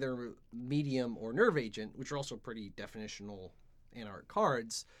using either Medium or Nerve Agent, which are also pretty definitional Anarch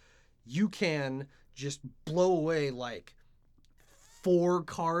cards, you can just blow away like 4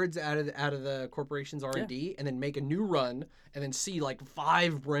 cards out of the corporation's R&D and then make a new run and then see like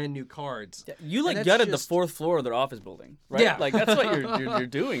 5 brand new cards. Yeah, you And like that's gutted just- the 4th floor of their office building, right? Yeah. Like that's what you're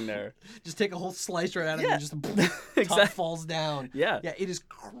doing there. Just take a whole slice right out of it Yeah. and just top Exactly. falls down. Yeah. Yeah, it is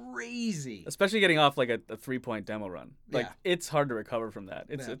crazy. Especially getting off like a 3-point demo run. Like Yeah. it's hard to recover from that.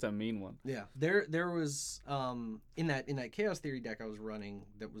 It's Yeah. it's a mean one. Yeah, there was in that Chaos Theory deck I was running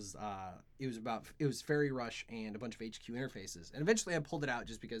that was it was Fairy Rush and a bunch of HQ interfaces, and eventually I pulled it out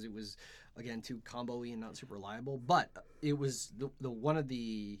just because it was again too combo-y and not super reliable. But it was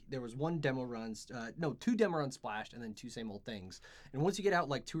there was one demo runs, 2 demo runs splashed and then 2 same old things. And once you get out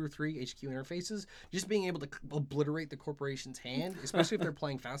like 2 or 3 HQ interfaces, just being able to obliterate the corporation's hand, especially if they're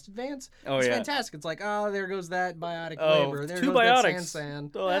playing Fast Advance, Oh, it's yeah. fantastic. It's like, oh, there goes that biotic Oh, labor, there 2 goes that biotics.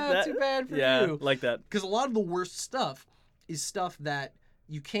 sand. Oh, that- Too bad for yeah, you. like that. Because a lot of the worst stuff is stuff that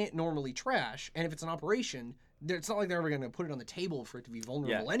you can't normally trash, and if it's an operation, it's not like they're ever going to put it on the table for it to be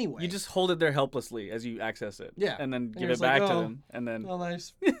vulnerable Yeah. anyway. You just hold it there helplessly as you access it. Yeah. And then And give you're it just like, back to oh. them. And then well,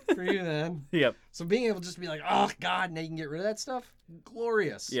 nice for you then. Yep. So being able to just be like, oh god, now you can get rid of that stuff,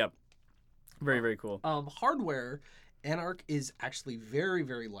 glorious. Yep. Very, very cool. Hardware, Anarch is actually very,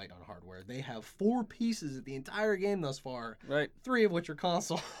 very light on hardware. They have 4 pieces at the entire game thus far, Right. 3 of which are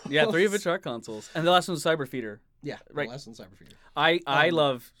consoles. Yeah, 3 of which are consoles. And the last one's Cyber Feeder. Yeah, Right. Last one, Cyberfeeder. I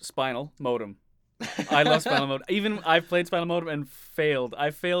love Spinal Modem. I love Spinal Modem. Even I've played Spinal Modem and failed. I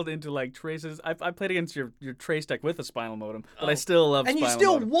failed into like traces. I played against your trace deck with a Spinal Modem, but I still love And you Spinal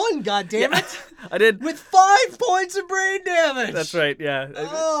still Modem. won, goddammit! I did. With 5 points of brain damage. That's right. Yeah.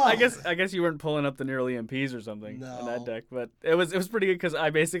 Oh. I guess you weren't pulling up the neural EMPs or something in No. that deck, but it was pretty good because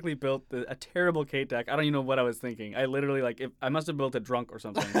I basically built a terrible Kate deck. I don't even know what I was thinking. I literally I must have built it drunk or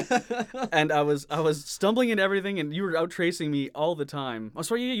something. And I was stumbling into everything, and you were out tracing me all the time. Oh,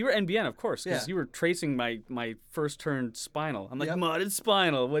 sorry, you were NBN, of course, because Yeah. you were tracing my first turn Spinal. I'm like, Yep. modded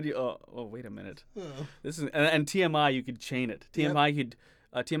Spinal. What do you? Oh, wait a minute. This is and TMI. You could chain it. TMI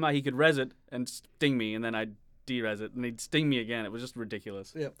he could res it and sting me, and then I'd de-res it, and they'd sting me again. It was just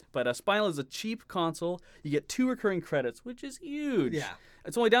ridiculous. Yep. But Spinal is a cheap console. You get 2 recurring credits, which is huge. Yeah.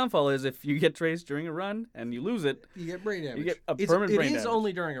 Its only downfall is if you get traced during a run and you lose it. You get brain damage. get a permanent brain It is damage.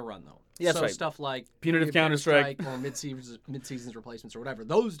 only during a run, though. Yeah, that's so right. stuff like Punitive Counter-Strike. or mid-seasons replacements or whatever,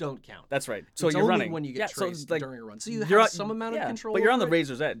 those don't count. That's right. So It's you're only running when you get traced like, during a run. So you you're have on- some amount of control. but you're on the over it.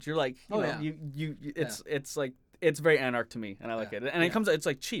 razor's edge. You're like, you Oh, know, yeah. it's like it's very Anarch to me, and I like it. And it comes, it's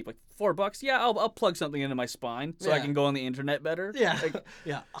like cheap, like $4. Yeah, I'll plug something into my spine so I Yeah. can go on the internet better. Yeah, Like,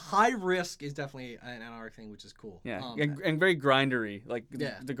 yeah. High risk is definitely an Anarch thing, which is cool. yeah, and very grindery, like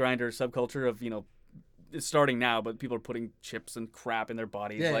Yeah. the grinder subculture of, you know, it's starting now, but people are putting chips and crap in their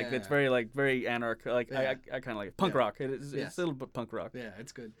bodies. Yeah, like yeah, it's yeah. very Anarch. Like Yeah. I kind of like it. Punk Yeah. rock. It's Yes. a little bit punk rock. Yeah,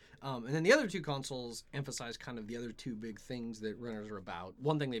 it's good. And then the other two consoles emphasize kind of the other two big things that runners are about.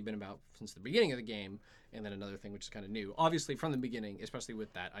 One thing they've been about since the beginning of the game, and then another thing which is kind of new. Obviously, from the beginning, especially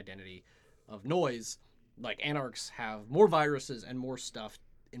with that identity of noise, like Anarchs have more viruses and more stuff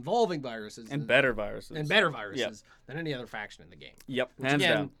involving viruses And better viruses. than any other faction in the game. Yep, Which hands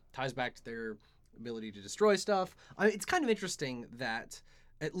again down. ties back to their ability to destroy stuff. It's kind of interesting that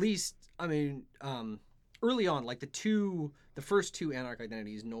at least, early on, like the first two Anarch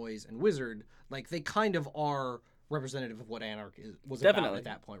identities, Noise and Wizard, like they kind of are representative of what Anarch was about Definitely. at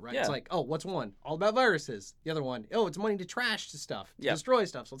that point, right? Yeah. It's like, oh, what's one? All about viruses. The other one, oh, it's money to trash stuff, to Yep. destroy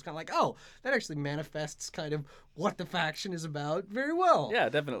stuff. So it's kind of like, oh, that actually manifests kind of what the faction is about very well. Yeah,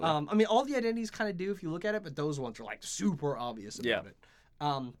 definitely. All the identities kind of do if you look at it, but those ones are like super obvious about Yeah.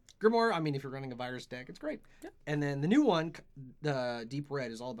 it. Grimoire, if you're running a virus deck, it's great. Yeah. And then the new one, the Deep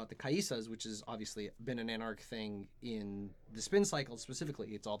Red, is all about the Kaisas, which has obviously been an Anarch thing in the spin cycle specifically.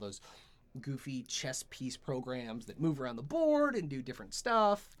 It's all those goofy chess piece programs that move around the board and do different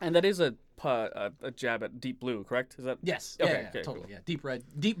stuff. And that is a jab at Deep Blue, correct? Is that? Yes. Okay, Yeah, okay, totally. cool. Yeah. Deep Red.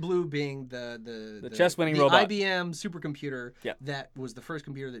 Deep Blue being the chess-winning the robot. IBM supercomputer Yeah. that was the first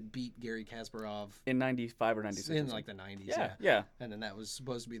computer that beat Gary Kasparov In 95 or 96. in or like the something. 90s. Yeah, Yeah. yeah. And then that was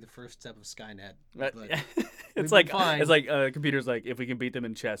supposed to be the first step of Skynet. But- But it's been like fine. computers like, if we can beat them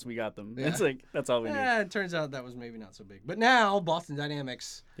in chess, we got them. Yeah. It's like that's all we need. it turns out that was maybe not so big. But now Boston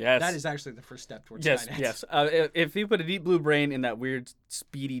Dynamics, Yes. that is actually the first step towards Yes, Skynet. yes. If you put a Deep Blue brain in that weird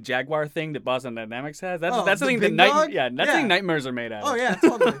speedy Jaguar thing that Boston Dynamics has, that's Oh, the the thing big dog? that's the Yeah. thing nightmares are made out of. Oh yeah,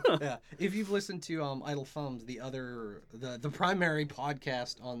 totally. Yeah. If you've listened to Idle Thumbs, the primary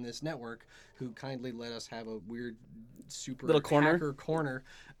podcast on this network, who kindly let us have a weird super Little corner. hacker corner,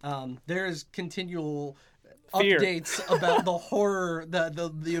 there's continual Fear. updates about the horror,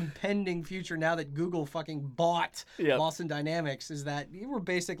 the impending future now that Google fucking bought Yep. Boston Dynamics, is that we're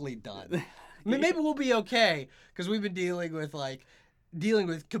basically done. Maybe we'll be okay because we've been dealing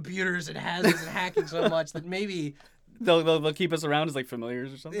with computers and hazards and hacking so much that maybe They'll keep us around as like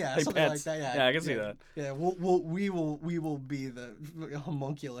familiars or something. yeah, like something pets. like that. Yeah, I can see that. Yeah, we will be the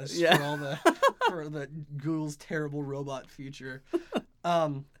homunculus Yeah. for all the for the Google's terrible robot future.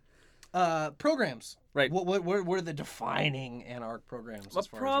 Programs. Right. What are the defining Anarch programs? Well, as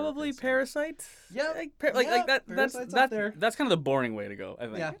far as probably you're concerned? Parasite. Yeah, like that. Parasite's up there. That's kind of the boring way to go. I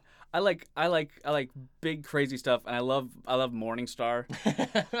think. Yeah. I like big crazy stuff, and I love Morningstar.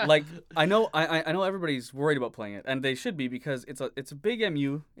 Like I know everybody's worried about playing it, and they should be because it's a big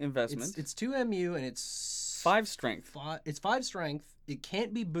MU investment. it's 2 MU and it's 5 strength. It's 5 strength. It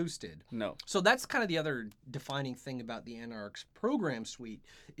can't be boosted. No. So that's kind of the other defining thing about the Anarch's program suite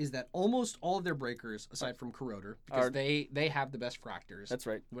is that almost all of their breakers, aside from Corroder, because they have the best fractors. That's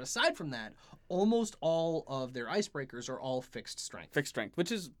right. But aside from that, almost all of their icebreakers are all fixed strength. Fixed strength,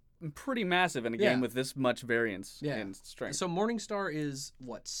 which is pretty massive in a Yeah. game with this much variance Yeah. in strength. So Morningstar is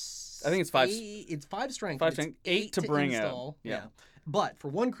what? I think it's 5. It's 5 strength. 5 but strength, it's 8 to bring out. install. Yeah. But for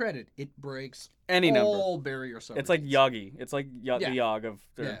one credit, it breaks Any number. all barrier subroutines. It's like Yagi. It's like Yeah. the Yog of.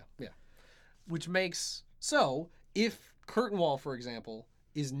 Yeah. Which makes so if Curtain Wall, for example,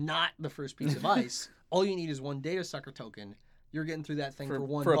 is not the first piece of ice, all you need is one data sucker token. You're getting through that thing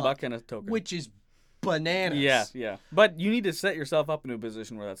for a buck and a token. which is bananas. Yeah. But you need to set yourself up into a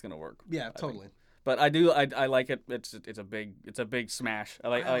position where that's going to work. Yeah, I think. totally. But I like it. It's a big smash. I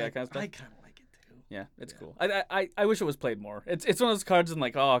like that kind of stuff. I kind of like it too. Yeah, it's cool. I wish it was played more. It's one of those cards and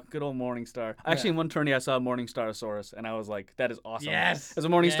like, oh, good old Morningstar. Actually, in one tourney I saw a Morningstarosaurus and I was like, that is awesome. Yes. There's a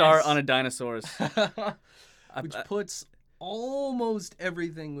Morningstar Yes. on a Dinosaurus. Which puts almost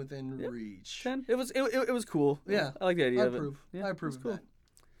everything within reach. 10. It was cool. Yeah. I like the idea I of approve. it. Yeah, I approve it's of cool. that.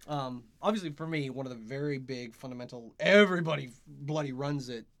 Obviously, for me, one of the very big fundamental, everybody bloody runs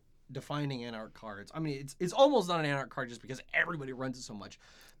it, defining Anarch cards. I mean, it's almost not an Anarch card just because everybody runs it so much.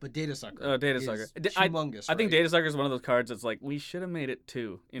 But Data Sucker. Data is Sucker. humongous. I think right? Data Sucker is one of those cards that's like we should have made it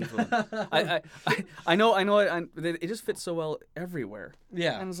 2 influence. I know. It just fits so well everywhere.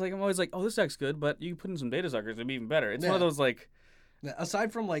 Yeah. And it's like I'm always like, oh, this deck's good, but you can put in some Data Suckers, it'd be even better. It's one of Yeah. those like.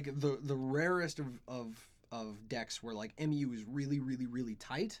 Aside from like the rarest of of decks where like MU is really, really, really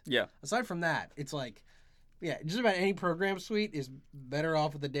tight. Yeah. Aside from that, it's like, yeah, just about any program suite is better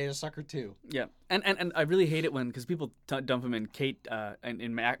off with the Data Sucker too. Yeah, and I really hate it when because people dump them in Kate and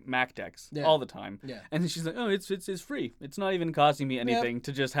in Mac decks Yeah. all the time. Yeah. And then she's like, oh, it's free. It's not even costing me anything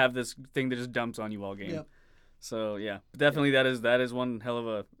to just have this thing that just dumps on you all game. Yep. So yeah, definitely that is one hell of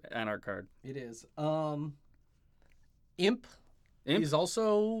a Anarch card. It is. Imp is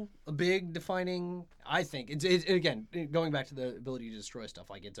also a big defining. I think it's again going back to the ability to destroy stuff.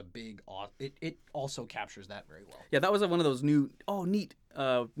 Like it's a big. It also captures that very well. Yeah, that was one of those new Netrunner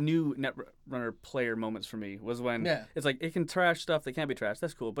player moments for me. Was when it's like it can trash stuff that can't be trashed.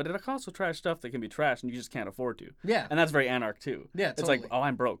 That's cool, but it can also trash stuff that can be trashed and you just can't afford to. Yeah, and that's very Anarch too. Yeah, it's totally. like, oh,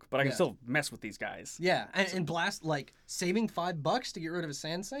 I'm broke, but I can still mess with these guys. Yeah, and blast like saving $5 to get rid of a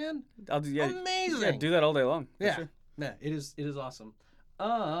Sand. Amazing. Yeah, do that all day long. Yeah. Sure. Yeah, it is awesome.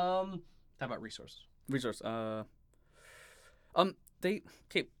 How about resources? I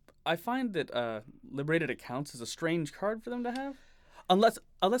find that liberated accounts is a strange card for them to have. Unless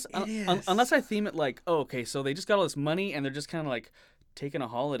I theme it like, oh, okay, so they just got all this money and they're just kind of like taking a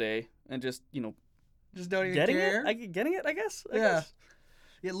holiday and just just don't even getting care. Getting it, I guess. Yeah,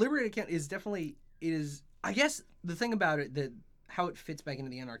 liberated account is definitely I guess the thing about it that. How it fits back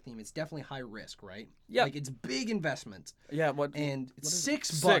into the Anarch theme, it's definitely high risk, right? Yeah. Like it's big investment. Yeah, and it's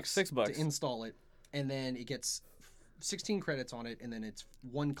 $6 $6 to install it, and then it gets 16 credits on it, and then it's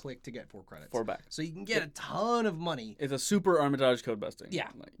 1 click to get 4 credits. 4 back. So you can get a ton of money. It's a super Armitage code busting. Yeah.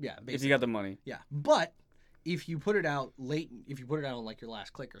 Basically. If you got the money. Yeah. But if you put it out late, if you put it out on like your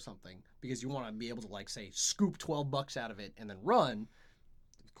last click or something, because you want to be able to like say scoop $12 out of it and then run,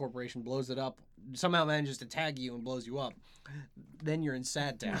 the corporation blows it up, somehow manages to tag you and blows you up, then you're in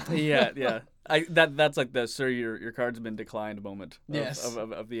sad town. yeah. That's like the sir, your card's been declined moment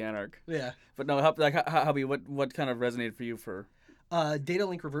of the Anarch. Yeah. But no, Hubby, what kind of resonated for you for? Data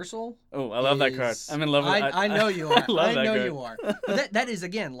link reversal. Oh, I love that card. I'm in love with it. I know you are. I know you are. But that is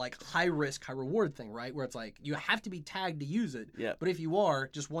again like high risk, high reward thing, right? Where it's like you have to be tagged to use it. Yeah. But if you are,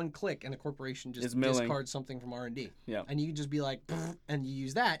 just 1 click and the corporation just discards something from R&D. Yeah. And you can just be like, and you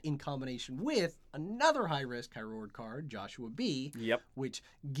use that in combination with another high risk, high reward card, Joshua B. Yep. Which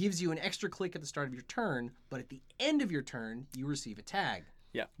gives you an extra click at the start of your turn, but at the end of your turn, you receive a tag.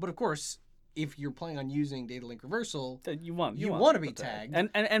 Yeah. But of course, if you're planning on using data link reversal, you want to be tagged.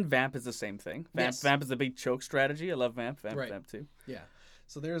 And Vamp is the same thing. Vamp is a big choke strategy. I love Vamp too. Yeah.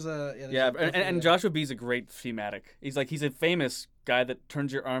 So there's a and Joshua B's a great thematic. He's a famous guy that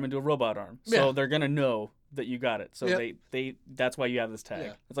turns your arm into a robot arm. So they're gonna know that you got it. So they that's why you have this tag.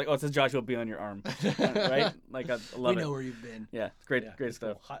 Yeah. It's like, oh, it says Joshua B on your arm, right? Like I love it. We know where you've been. Yeah, great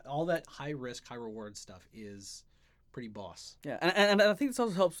stuff. Cool. All that high risk, high reward stuff is pretty boss. Yeah, and I think this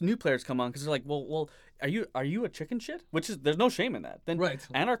also helps new players come on because they're like, well, are you a chicken shit? Which is there's no shame in that. Then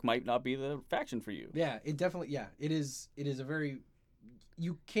Anarch might not be the faction for you. Yeah, it definitely. Yeah, it is. It is a very.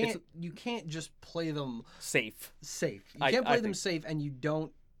 You can't just play them safe. You can't play them safe, and you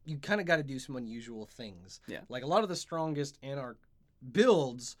kind of got to do some unusual things. Yeah, like a lot of the strongest Anarch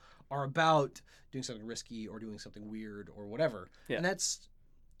builds are about doing something risky or doing something weird or whatever. Yeah, and it's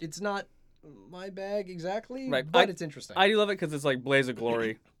not my bag exactly, but it's interesting. I do love it because it's like Blaze of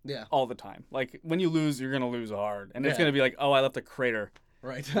Glory all the time. Like when you lose, you're gonna lose hard, and it's gonna be like, oh, I left a crater.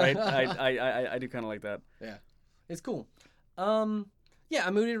 Right. I do kind of like that. Yeah, it's cool. Yeah,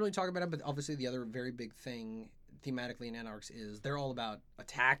 we didn't really talk about it, but obviously the other very big thing thematically in Anarchs is they're all about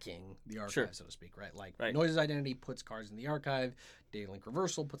attacking the archive, so to speak, right? Like Noise's Identity puts cards in the archive, Data Link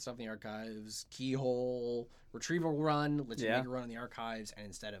Reversal puts stuff in the archives, Keyhole Retrieval Run lets you make a run in the archives, and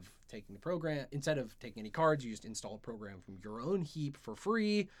instead of taking any cards, you just install a program from your own heap for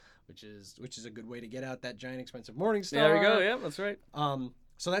free, which is a good way to get out that giant expensive Morningstar. There we go. Yeah, that's right.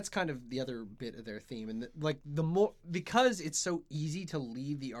 So that's kind of the other bit of their theme, and because it's so easy to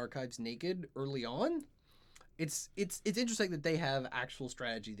leave the archives naked early on. It's interesting that they have actual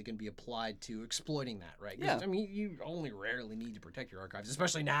strategy that can be applied to exploiting that, right? Yeah. I mean, you only rarely need to protect your archives,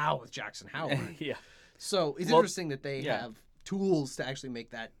 especially now with Jackson Howard. Yeah. So it's interesting that they have tools to actually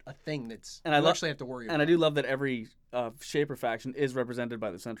make that a thing that's you actually have to worry about. And I do love that every Shaper faction is represented by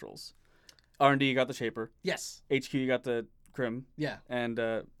the Centrals. R&D, you got the Shaper. Yes. HQ, you got the Crim. Yeah. And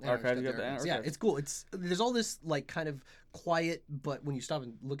Archives, you got the Archives. Yeah, it's cool. There's all this like kind of quiet, but when you stop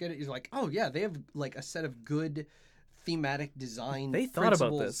and look at it, you're like, oh yeah, they have like a set of good thematic design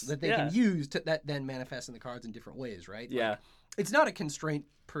principles that they can use that then manifest in the cards in different ways, right? Yeah. Like, it's not a constraint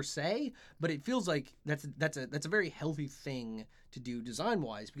per se, but it feels like that's a very healthy thing to do design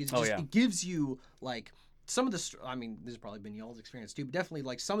wise because it gives you like some of the, I mean, this has probably been y'all's experience too, but definitely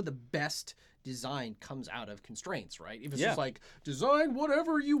like some of the best design comes out of constraints, right? If it's just like design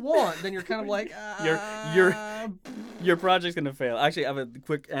whatever you want, then you're kind of like your project's gonna fail. Actually, I have a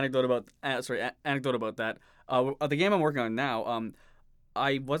quick anecdote about that. The game I'm working on now,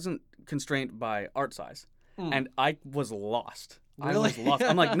 I wasn't constrained by art size, and I was lost. Really? I was lost.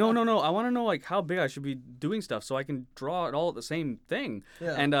 I'm like, no. I want to know like how big I should be doing stuff so I can draw it all at the same thing.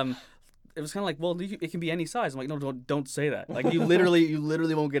 Yeah. And it was kind of like, well, it can be any size. I'm like, no, don't say that. Like you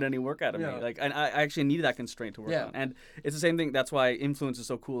literally won't get any work out of me. Like, and I actually needed that constraint to work on. And it's the same thing. That's why influence is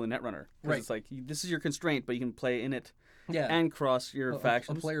so cool in Netrunner. Right. It's like this is your constraint, but you can play in it. Yeah. And cross your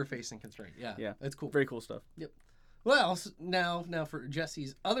factions. A player-facing constraint. Yeah. Yeah. That's cool. Very cool stuff. Yep. Well, now for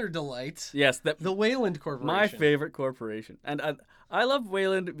Jesse's other delight. Yes, the Wayland Corporation. My favorite corporation, and I love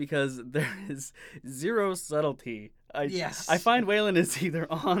Wayland because there is zero subtlety. I find Wayland is either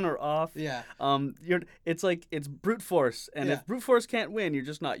on or off. Yeah. It's like it's brute force, and if brute force can't win, you're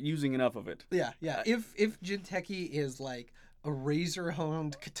just not using enough of it. Yeah. If Jinteki is like a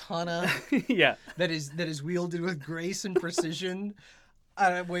razor-honed katana, that is wielded with grace and precision.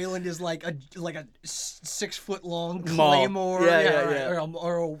 Wayland is like a 6-foot-long claymore,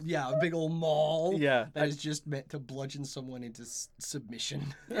 or a big old maul, that is just meant to bludgeon someone into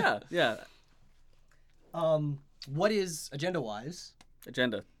submission. Yeah. What is agenda-wise?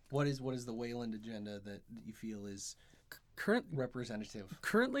 What is the Wayland agenda that you feel is representative?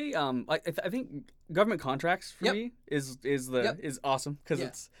 Currently, I think government contracts for me is awesome because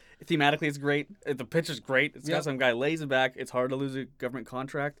it's thematically it's great. The pitch is great. It's got some guy lays it back. It's hard to lose a government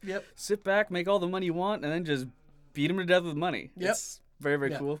contract. Sit back, make all the money you want, and then just beat him to death with money. It's very,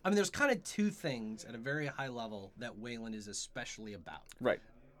 very cool. I mean, there's kind of two things at a very high level that Wayland is especially about. Right.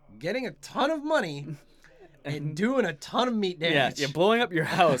 Getting a ton of money and doing a ton of meat damage. Yeah, blowing up your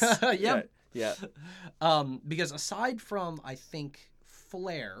house. Yeah. Because aside from, I think,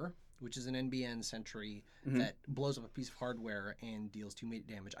 Flare, which is an NBN sentry that blows up a piece of hardware and deals 2 meat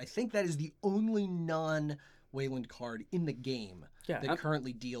damage, I think that is the only non-Wayland card in the game that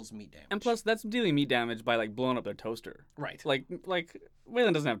currently deals meat damage. And plus, that's dealing meat damage by like blowing up their toaster. Right. Like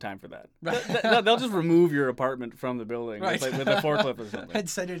Wayland doesn't have time for that. Right. They'll just remove your apartment from the building with a forklift or something. And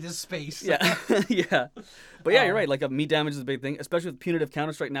send it to space. Yeah. Yeah. But yeah, you're right. Like meat damage is a big thing, especially with punitive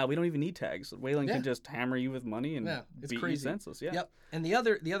Counter-Strike now. We don't even need tags. Wayland can just hammer you with money and beat you senseless. Yeah. Yep. And the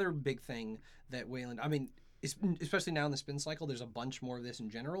other big thing that Wayland, I mean, especially now in the spin cycle, there's a bunch more of this in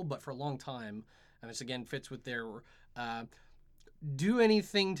general, but for a long time, and this again fits with their do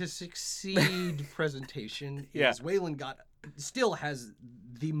anything to succeed presentation. Wayland still has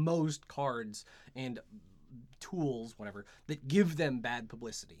the most cards and tools, whatever, that give them bad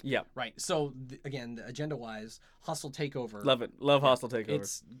publicity. Yeah. Right. So again, agenda-wise, Hostile Takeover. Love it. Love Hostile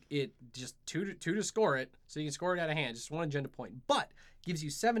Takeover. It just two to score it, so you can score it out of hand, just 1 agenda point, but gives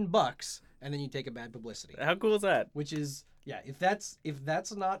you $7, and then you take a bad publicity. How cool is that? Which is if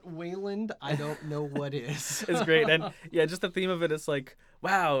that's not Wayland, I don't know what is. It's great. And just the theme of it is like,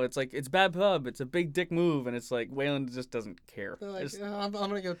 wow, it's like it's bad pub, it's a big dick move, and it's like Wayland just doesn't care. Like, I'm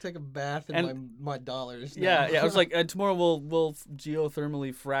gonna go take a bath in my dollars now. Yeah. I was like, tomorrow we'll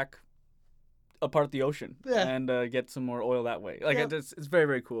geothermally frack apart the ocean and get some more oil that way. Like it's very,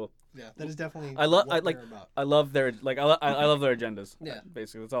 very cool. Yeah, that is definitely. I love their I love their agendas. Yeah,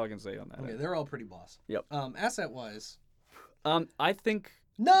 basically that's all I can say on that. Okay, they're all pretty boss. Yep. Asset wise, I think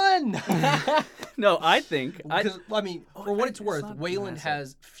none. No, I think I mean, for what it's worth, Wayland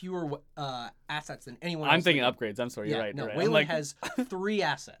has fewer assets than anyone else. I'm thinking upgrades. I'm sorry, you're right. No, you're right. Wayland has 3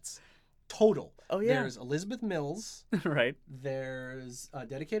 assets total. Oh yeah. There's Elizabeth Mills. Right. There's a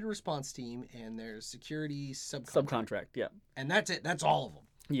dedicated response team, and there's security subcontract. Yeah. And that's it. That's all of them.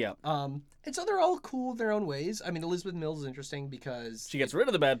 Yeah. And so they're all cool in their own ways. I mean, Elizabeth Mills is interesting because she gets rid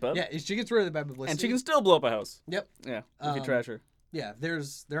of the bad pub. Yeah, she gets rid of the bad publicity. And she can still blow up a house. Yep. Yeah. If you trash her. Yeah, there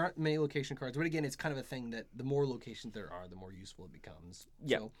aren't many location cards, but again, it's kind of a thing that the more locations there are, the more useful it becomes.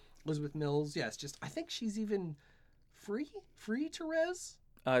 Yeah. So Elizabeth Mills, it's just I think she's even free to res.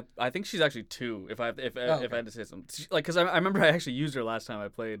 I think she's actually 2. If I had to say something, because I remember I actually used her last time I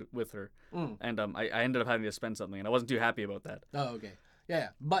played with her, and I ended up having to spend something, and I wasn't too happy about that. Oh, okay. Yeah,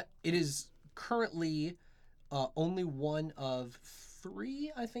 but it is currently only one of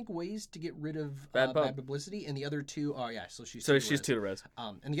 3, I think, ways to get rid of bad publicity, and the other 2 are so she's 2 to res.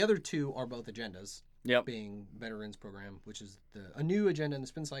 And the other 2 are both agendas. Yep. Being Veterans Program, which is a new agenda in the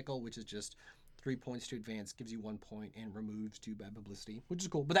spin cycle, which is just 3 points to advance, gives you 1 point, and removes 2 bad publicity, which is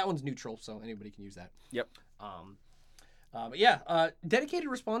cool. But that one's neutral, so anybody can use that. Yep. But dedicated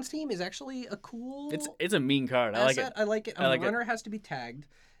response team is actually a cool. It's a mean card. I like it. I like it. The runner has to be tagged,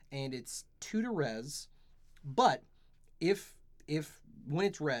 and it's 2 to res. But if when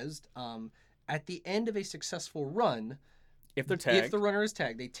it's rezzed, at the end of a successful run, If they're tagged, if the runner is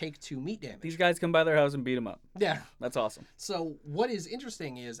tagged, they take 2 meat damage. these guys come by their house and beat them up. Yeah. That's awesome. So what is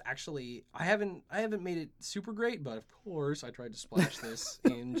interesting is actually I haven't made it super great, but of course I tried to splash this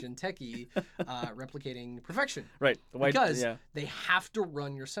in Jinteki, replicating perfection. Right. The white, Because yeah. they have to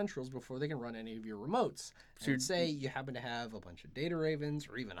run your centrals before they can run any of your remotes. So And say you happen to have a bunch of data ravens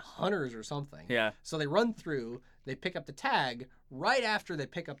or even hunters or something. Yeah. So they run through, they pick up the tag. Right after they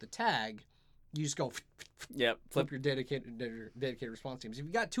pick up the tag, you just go Yep. flip your dedicated response teams. If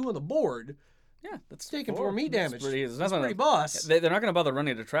you got 2 on the board, Yeah, that's taking 4 meat That's damage. pretty, That's pretty boss. They're not going to bother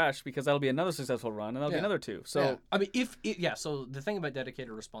running to trash because that'll be another successful run, and that'll be another 2. So yeah. I mean, so the thing about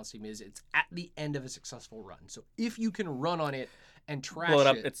dedicated response team is it's at the end of a successful run. So if you can run on it and trash blow it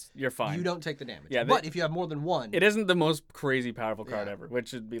up. it, You're fine. you don't take the damage. Yeah, but if you have more than 1, It isn't the most crazy powerful card Yeah. ever,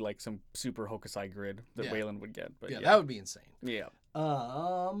 which would be like some super Hokusai grid that Yeah. Wayland would get. But yeah, yeah, that would be insane. yeah.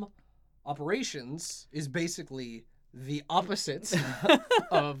 Operations is basically the opposite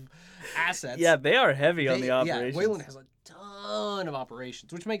of assets. Yeah, they are heavy on the Yeah, operations. Wayland has a ton of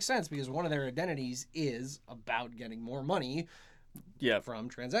operations, which makes sense because one of their identities is about getting more money Yep. from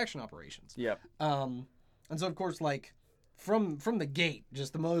transaction operations. Yep. And so of course, like from the gate,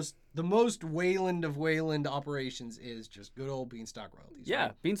 just the most Wayland of Wayland operations is just good old Beanstalk royalties. Yeah,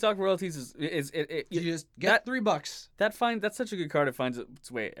 right? Beanstalk royalties is You just get $3. that's such a good card. It finds its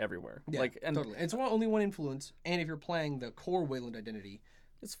way everywhere. Yeah, like and totally. It's only one influence, and if you're playing the core Wayland identity,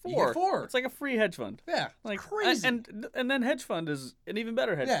 it's you 4. get 4. It's like a free hedge fund. Yeah, Like crazy. and then hedge fund is an even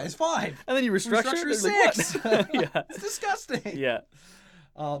better hedge yeah, fund. it's 5. And then you restructure, Restructure it's like, 6. what? yeah. It's disgusting. Yeah.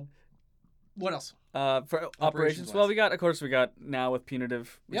 What else? For operations, Operations-wise. well, we got now with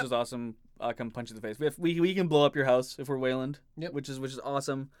punitive, which Yep. is awesome. Come punch you in the face. We can blow up your house if we're Wayland, Yep. which is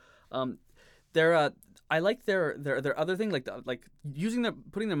awesome. I like their other thing, like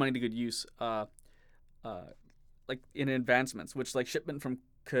putting their money to good use. Like in advancements, which like shipment from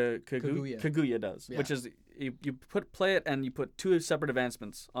Kaguya does, Yeah. which is you play it and you put 2 separate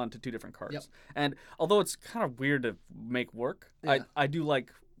advancements onto 2 different cards. Yep. And although it's kind of weird to make work, Yeah. I do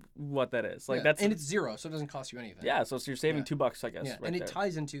like what that is. Like Yeah, that's and it's 0, so it doesn't cost you anything. yeah. So you're saving Yeah. $2, I guess. Yeah, right and it there.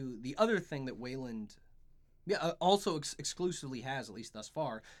 ties into the other thing that Wayland, also exclusively has, at least thus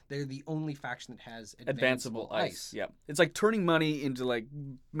far. They're the only faction that has Advanceable ice. Yeah, it's like turning money into like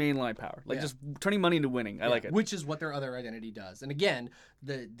mainline power, like Yeah. just turning money into winning. I like it. Which is what their other identity does. And again,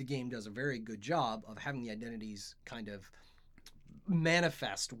 the game does a very good job of having the identities kind of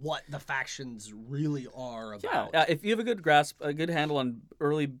manifest what the factions really are Yeah, about. if you have a good grasp, a good handle on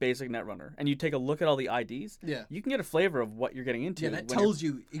early basic Netrunner, and you take a look at all the IDs, Yeah. you can get a flavor of what you're getting into. Yeah, that when you're- tells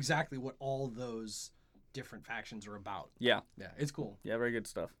you exactly what all those different factions are about. Yeah, Yeah, it's cool. yeah, very good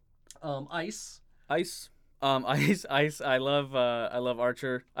stuff. Ice. Ice. Ice. I love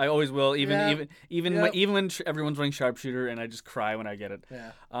Archer. I always will. Even Yep. when everyone's running Sharpshooter, and I just cry when I get it.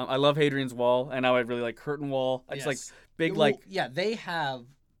 Yeah. I love Hadrian's Wall, and now I really like Curtain Wall. It's like Yes. big Well, like yeah, they have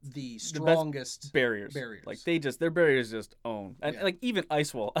the strongest barriers. barriers. Like their barriers just own. And Yeah. like even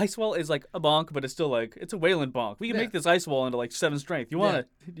Ice Wall. Ice Wall is like a bonk, but it's still like it's a Wayland bonk. We can Yeah. make this Ice Wall into like 7 strength. You wanna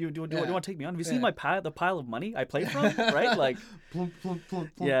you want Yeah. to take me on? Have you Yeah. seen the pile of money I played from? Right? Like plunk, plunk,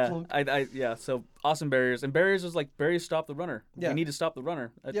 plunk, plunk, yeah. plunk. Yeah, so awesome barriers. And barriers is like barriers stop the runner. Yeah. We need to stop the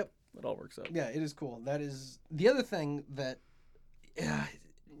runner. Yep. It all works out. Yeah, it is cool. That is the other thing that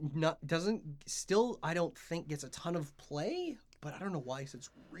I don't think gets a ton of play, but I don't know why it's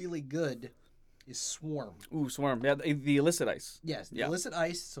really good. Is Swarm. Ooh, Swarm. Yeah, the illicit ice. Yes, the Yeah. illicit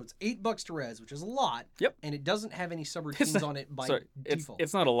ice. So it's $8 to res, which is a lot. Yep. And it doesn't have any subroutines on it by Sorry, default.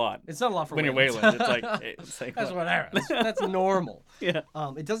 it's not a lot. It's not a lot for When you're Wayland, it's like that's what? whatever. That's normal. Yeah.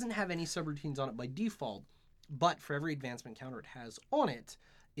 It doesn't have any subroutines on it by default, but for every advancement counter it has on it,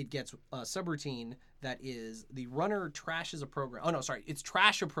 it gets a subroutine that is the runner trashes a program. Oh no, sorry, it's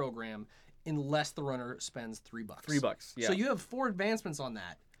trash a program unless the runner spends $3. $3. Yeah. So you have 4 advancements on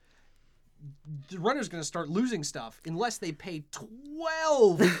that. The runner's going to start losing stuff unless they pay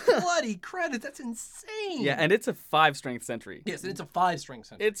 12 bloody credits. That's insane. Yeah, and it's a 5 strength sentry. yes, and it's a 5 strength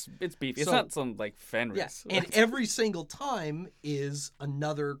center. It's beefy. It's So- not some like Fenris. Yes, and every single time is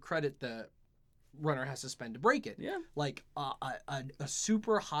another credit the runner has to spend to break it. Yeah. Like a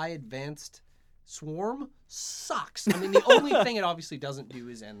super high advanced swarm sucks. I mean, the only thing it obviously doesn't do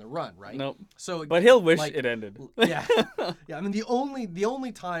is end the run, right? Nope. So, But he'll wish like, it ended. yeah, yeah. I mean, the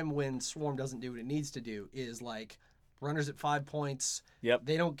only time when swarm doesn't do what it needs to do is like runners at 5 points. Yep.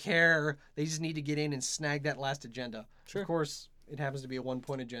 They don't care. They just need to get in and snag that last agenda. Sure. Of course, it happens to be a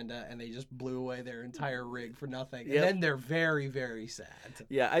 1-point agenda, and they just blew away their entire rig for nothing. And Yep. then they're very, very sad.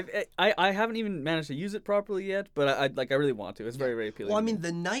 Yeah, I haven't even managed to use it properly yet, but I really want to. It's very, very appealing. Well, I to me. mean,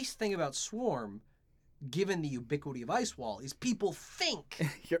 the nice thing about Swarm, given the ubiquity of Ice Wall, is people think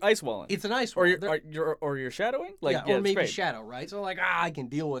you're ice walling. it's an ice wall. Or you're shadowing? Like, or it's maybe great. Shadow, right? So like, I can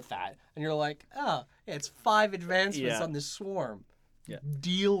deal with that. And you're like, oh, yeah, it's 5 advancements Yeah. on this Swarm. Yeah.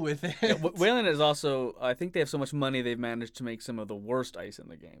 Deal with it. Yeah, Wayland is also. I think they have so much money they've managed to make some of the worst ice in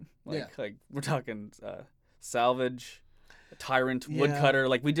the game. Like we're talking salvage, tyrant, Yeah. woodcutter.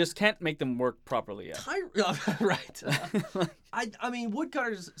 Like we just can't make them work properly yet. Right. I mean,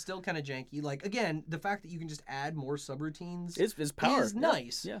 Woodcutter's still kind of janky. Like, again, the fact that you can just add more subroutines Is power is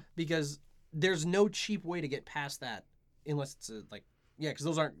nice. Yeah. Because there's no cheap way to get past that unless it's because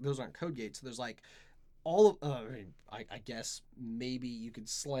those aren't code gates. So there's like all of I guess maybe you could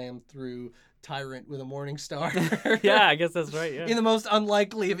slam through Tyrant with a Morning Star. Yeah, I guess that's right. Yeah. In the most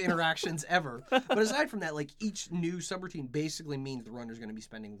unlikely of interactions ever. But aside from that, like each new subroutine basically means the runner's going to be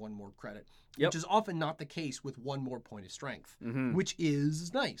spending 1 more credit, Yep. which is often not the case with 1 more point of strength, Mhm. which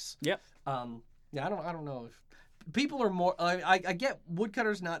is nice. Yep. Yeah, I don't know if people are more. I get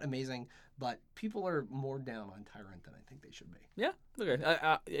Woodcutter's not amazing, but people are more down on Tyrant than I think they should be. Yeah.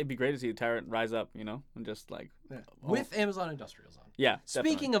 Okay. It'd be great to see the tyrant rise up, and just like With Amazon Industrials on. yeah.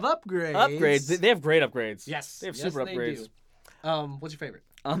 Speaking of upgrades, upgrades, they have great upgrades. yes, they have yes, super they upgrades. do. What's your favorite?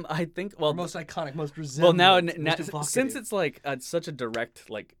 I think Or most iconic, most well resilient. now most evocative? since it's like such a direct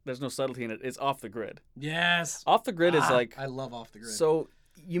there's no subtlety in it. It's off the grid. Yes, Off the grid is like I love off the grid. so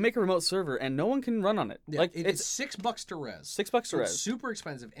you make a remote server and no one can run on it. Yeah, Like it's $6 to res. $6 to So res. It's super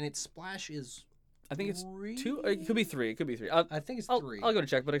expensive, and its splash is. I think it's 3? 2. It could be 3. It could be 3. I think it's 3. I'll go to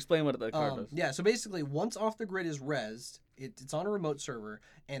check, but explain what the card does. Yeah, so basically, once off the grid is rezzed, it's on a remote server,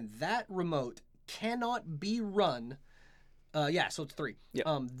 and that remote cannot be run. So it's 3. Yep.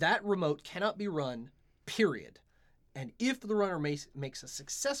 That remote cannot be run, period. And if the runner makes a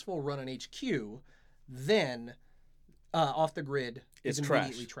successful run on HQ, then off the grid is It's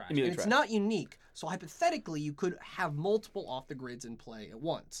immediately trash. trashed. Immediately And it's trashed. not unique. So hypothetically, you could have multiple off the grids in play at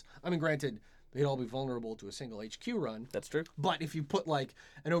once. I mean, granted, they'd all be vulnerable to a single HQ run. That's true. But if you put like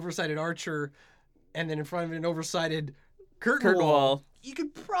an oversighted archer and then in front of it an oversighted curtain Curtain wall. you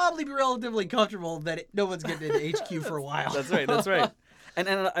could probably be relatively comfortable that no one's getting into HQ for a while. That's right. That's right. And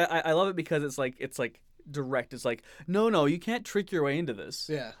I love it because it's like direct. It's like no, you can't trick your way into this.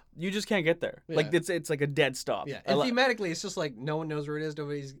 Yeah. You just can't get there. Like Yeah. it's like a dead stop. Yeah. And thematically, it's just like no one knows where it is.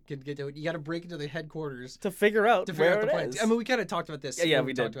 Nobody's can get to it. You got to break into the headquarters to figure out to figure where out the it plan. is. I mean, we kind of talked about this. Yeah, when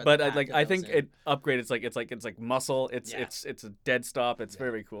we talked did. about But the pack I that think was in. it upgrade. It's like muscle. It's Yeah. it's a dead stop. It's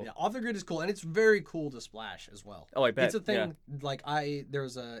very cool. Yeah, off the grid is cool, and it's very cool to splash as well. Oh, I bet. It's a thing. Like there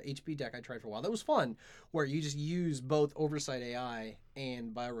was a HP deck I tried for a while that was fun, where you just use both Oversight AI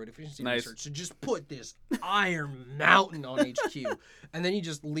and Bioroid Efficiency Nice. Research to just put this iron mountain on HQ, and then you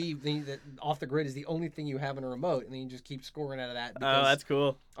just leave. Off the grid is the only thing you have in a remote, and then you just keep scoring out of that. Oh, that's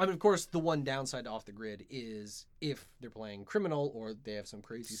cool. I mean, of course, the one downside to off the grid is if they're playing criminal or they have some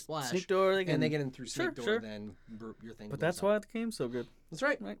crazy splash, Sneak door. and they get in through Snake Door, sure. then your thing. But blows that's up. why the game's so good. That's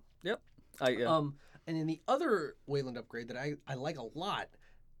right. Right. Yep. Yeah. And then the other Wayland upgrade that I like a lot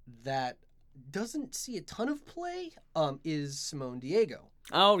that doesn't see a ton of play is Simone Diego.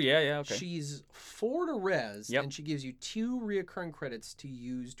 Oh yeah. Okay. She's 4 to res, Yep. and she gives you 2 reoccurring credits to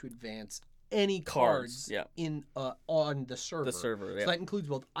use to advance any Cards, cards yeah. in on the server. The server. So Yeah. that includes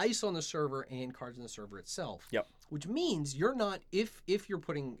both ice on the server and cards in the server itself. Yep. Which means you're not if you're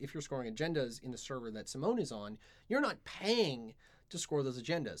scoring agendas in the server that Simone is on, you're not paying to score those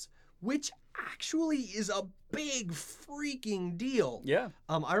agendas, which actually is a big freaking deal. Yeah.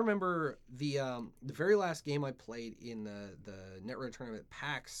 I remember the very last game I played in the Netrunner tournament at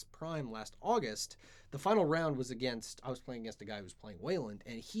PAX Prime last August. The final round was I was playing against a guy who was playing Wayland,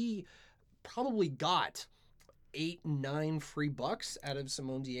 and he probably got 8-9 free bucks out of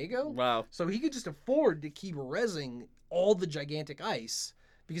Simone Diego. Wow. So he could just afford to keep rezzing all the gigantic ice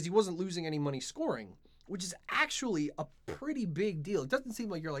because he wasn't losing any money scoring, which is actually a pretty big deal. It doesn't seem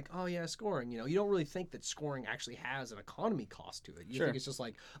like you're like, oh yeah, scoring. You don't really think that scoring actually has an economy cost to it. You Sure. think it's just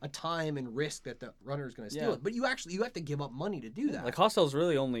like a time and risk that the runner is going to steal Yeah. it. But you have to give up money to do that. Like hostel's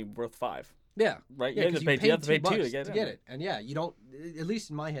really only worth 5. Yeah. Right. Yeah, you have 'cause to pay. You have to pay $2 2 to get it. And yeah, you don't. At least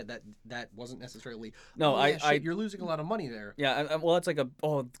in my head, that wasn't necessarily. No, oh, yeah, you're losing a lot of money there. Yeah. Well, it's like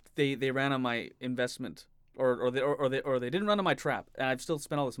they ran on my investment. Or they didn't run on my trap, and I've still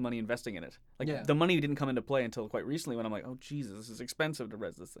spent all this money investing in it. Like Yeah. the money didn't come into play until quite recently when I'm like, oh Jesus, this is expensive to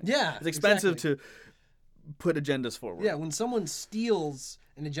res this thing. Yeah, It's expensive exactly. to put agendas forward. Yeah, when someone steals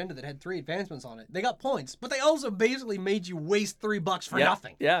an agenda that had 3 advancements on it, they got points, but they also basically made you waste $3 for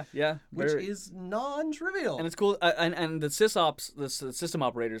nothing. Yeah. Which is non-trivial. And it's cool. And the sysops, the system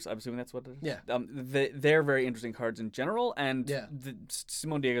operators, I'm assuming that's what it is. Yeah. They're very interesting cards in general, and Yeah. the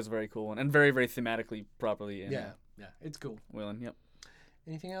Simone Diego's a very cool one, and very, very thematically properly in Yeah, it's cool. Wayland. Yep.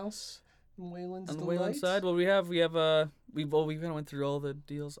 Anything else from Wayland's On the Delight? Wayland side, well, we kind of went through all the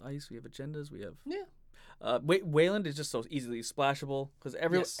deals. Ice. We have agendas. We have. Yeah. Wayland is just so easily splashable because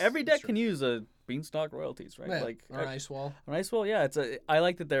every Yes, deck that's can use a Beanstalk royalties, right? Yeah, Like or Ice Wall. an Ice Wall, yeah. I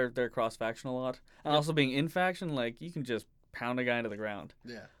like that they're cross faction a lot, and also being in faction, like you can just pound a guy into the ground.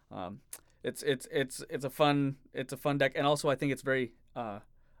 Yeah. It's a fun deck, and also I think it's very.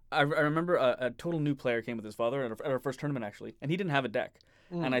 I remember a total new player came with his father at our first tournament actually, and he didn't have a deck,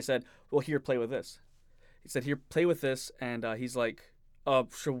 and I said, "Well, here, play with this." He said, "Here, play with this," and he's like.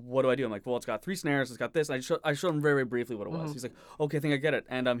 Sure. What do I do? I'm like, well, it's got 3 snares. It's got this. And I showed him very, very briefly what it was. He's like, okay, I think I get it.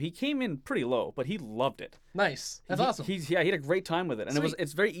 And he came in pretty low, but he loved it. Nice. That's awesome. He had a great time with it, and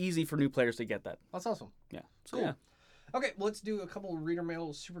it's very easy for new players to get that. That's awesome. Yeah. So, Cool. yeah. Okay, well, let's do a couple reader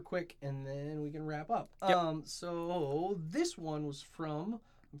mail super quick, and then we can wrap up. Yep. So this one was from.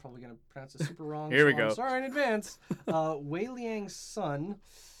 I'm probably gonna pronounce it super wrong. Here we so go. I'm sorry in advance. Wei Liang's son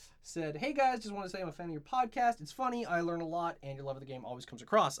said, "Hey guys, just want to say I'm a fan of your podcast. It's funny, I learn a lot, and your love of the game always comes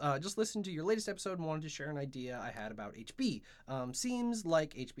across. Just listened to your latest episode and wanted to share an idea I had about HB. Seems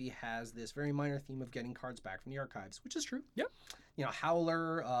like HB has this very minor theme of getting cards back from the archives, which is true. Yep. You know,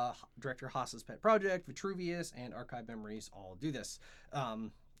 Howler, Director Haas's Pet Project, Vitruvius, and Archive Memories all do this.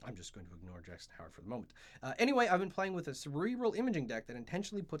 I'm just going to ignore Jackson Howard for the moment. Anyway, I've been playing with a cerebral imaging deck that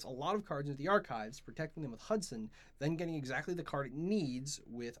intentionally puts a lot of cards into the archives, protecting them with Hudson, then getting exactly the card it needs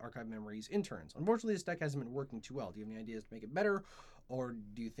with Archive Memories interns. Unfortunately, this deck hasn't been working too well. Do you have any ideas to make it better, or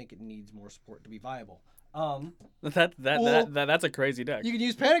do you think it needs more support to be viable?" That's a crazy deck. You can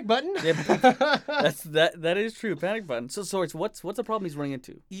use Panic Button. That is true. Panic Button. So it's what's the problem he's running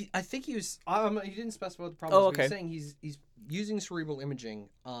into? I think he was. He didn't specify what the problem was. okay. He was saying he's using cerebral imaging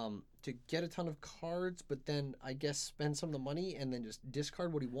to get a ton of cards, but then I guess spend some of the money and then just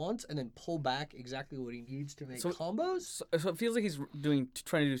discard what he wants and then pull back exactly what he needs to make combos. So it feels like he's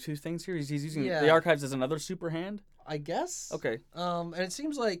trying to do 2 things here. He's using Yeah. the archives as another super hand. I guess. Okay. And it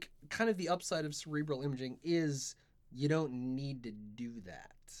seems like kind of the upside of cerebral imaging is you don't need to do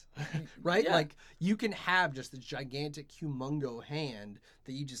that. Right? Yeah. Like you can have just this gigantic humongo hand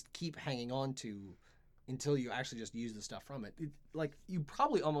that you just keep hanging on to until you actually just use the stuff from it. Like you'd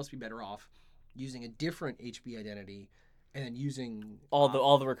probably almost be better off using a different HB identity and then using all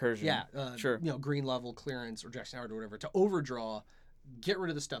the recursion. Yeah, sure. You know, green level clearance or Jackson Howard or whatever to overdraw, get rid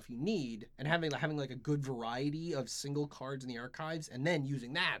of the stuff you need, and having like a good variety of single cards in the archives, and then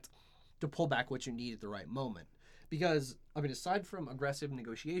using that to pull back what you need at the right moment. Because I mean, aside from aggressive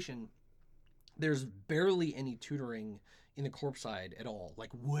negotiation, there's barely any tutoring in the corp side at all.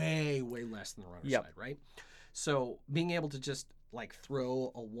 Like way less than the runner side, right? So being able to just like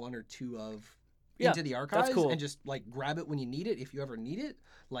throw a 1 or 2 of into the archives that's cool. and just like grab it when you need it if you ever need it.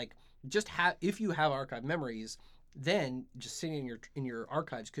 Like just if you have Archive Memories, then just sitting in your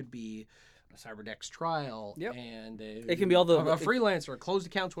archives could be a Cyberdex trial and it can be all a freelancer, closed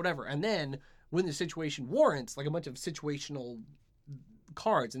accounts, whatever. And then when the situation warrants, like a bunch of situational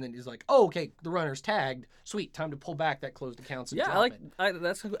cards, and then is like, oh, okay, the runner's tagged. Sweet, time to pull back that closed accounts. And drop it.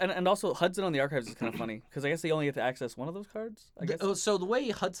 That's and also Hudson on the archives is kind of funny because I guess they only get to access one of those cards. I guess. So the way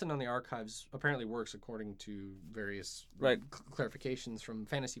Hudson on the archives apparently works, according to various clarifications from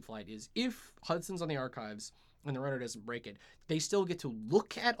Fantasy Flight, is if Hudson's on the archives and the runner doesn't break it, they still get to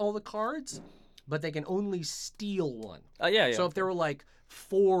look at all the cards, but they can only steal one. Yeah. So if there were like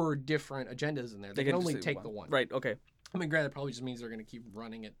 4 different agendas in there, they can only take the one. Right. Okay. I mean, granted, that probably just means they're going to keep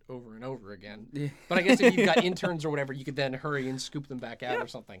running it over and over again. Yeah. But I guess if you've got interns or whatever, you could then hurry and scoop them back out or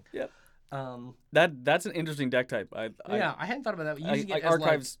something. Yep. That's an interesting deck type. I hadn't thought about that. Using it as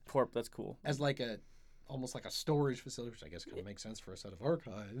archives corp, that's cool. As like almost like a storage facility, which I guess kind of makes sense for a set of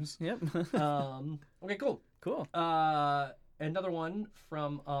archives. Yep. Okay, cool. Cool. Another one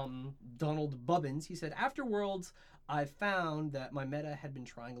from Donald Bubbins. He said, after Worlds, I found that my meta had been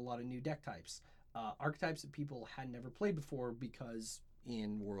trying a lot of new deck types. Archetypes that people had never played before because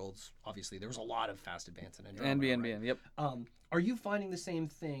in Worlds, obviously, there was a lot of Fast Advance and NBN, right? Yep. Are you finding the same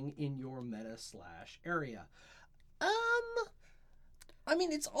thing in your meta/area? I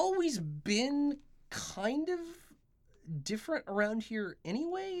mean, it's always been kind of different around here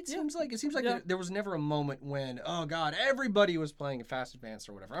anyway. It seems like there was never a moment when, oh god, everybody was playing Fast Advance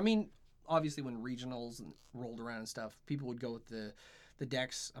or whatever. I mean, obviously when regionals rolled around and stuff, people would go with the the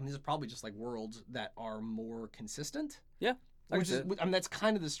decks. I mean, these are probably just like worlds that are more consistent. Yeah. Which is, I mean, that's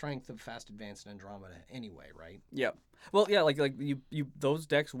kind of the strength of Fast Advanced and Andromeda anyway, right? Yeah. Well, yeah, like you those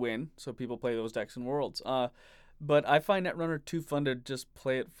decks win, so people play those decks in Worlds. But I find Netrunner too fun to just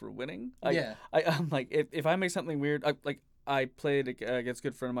play it for winning. I'm like, if I make something weird, I played against a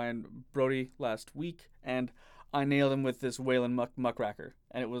good friend of mine, Brody, last week, and I nailed him with this Wayland Muckracker,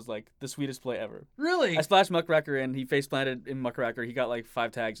 and it was like the sweetest play ever. Really? I splashed Muckracker in, he face planted in Muckracker, he got like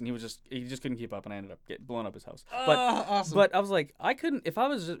 5 tags, and he just couldn't keep up, and I ended up blowing up his house. Awesome. But I was like, I couldn't if I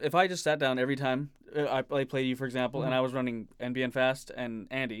just sat down every time I played you, for example, and I was running NBN Fast and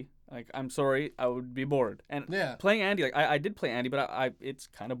Andy. Like, I'm sorry, I would be bored. And playing Andy, like I did play Andy, but it's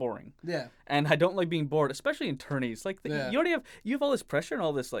kind of boring. Yeah. And I don't like being bored, especially in tourneys. Like you already have all this pressure and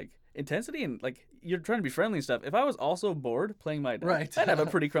all this like intensity, and like you're trying to be friendly and stuff. If I was also bored playing my deck, I'd have a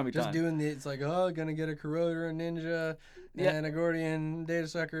pretty crummy time. Just doing it's like, gonna get a Corroder, a Ninja, and a Gordian Data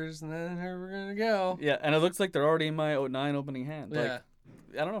Suckers, and then here we're gonna go. Yeah, and it looks like they're already in my 9 opening hand. Yeah. Like,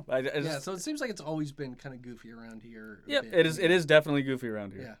 I don't know. So it seems like it's always been kind of goofy around here. Yeah, it is. It is definitely goofy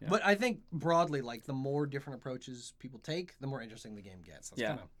around here. Yeah. But I think broadly, like the more different approaches people take, the more interesting the game gets. That's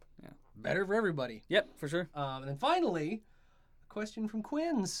kind of better for everybody. Yep, for sure. And then finally, a question from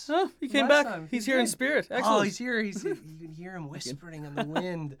Quinns. Oh, he came back. He's here in spirit. Excellent. Oh, he's here. You can hear him whispering in the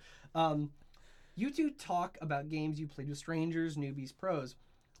wind. You two talk about games you played with strangers, newbies, pros.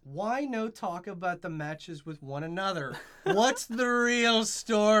 Why no talk about the matches with one another? What's the real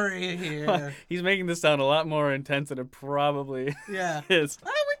story here? He's making this sound a lot more intense than it probably is. We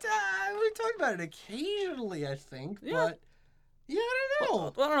talk about it occasionally, I think, but I don't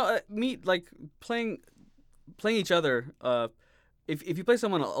know. Well, I don't know. Like playing each other. If you play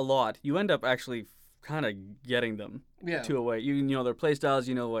someone a lot, you end up actually kind of getting them to a way. You know their play styles.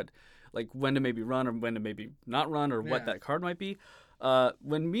 You know what, like when to maybe run or when to maybe not run or what that card might be.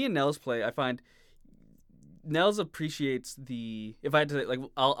 When me and Nels play, I find Nels appreciates the. If I had to, like,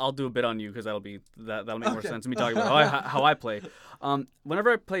 I'll do a bit on you because that'll make more sense to me talking about how I play.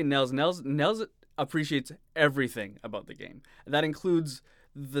 Whenever I play Nels appreciates everything about the game. That includes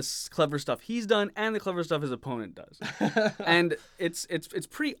the clever stuff he's done and the clever stuff his opponent does. And it's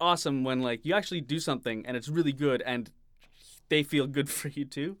pretty awesome when like you actually do something and it's really good and they feel good for you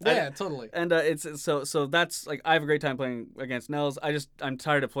too. Yeah, totally. And it's so that's like I have a great time playing against Nels. I'm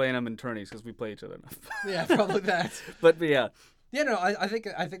tired of playing them in tourneys because we play each other enough. Yeah, probably that. But yeah. Yeah, no, I think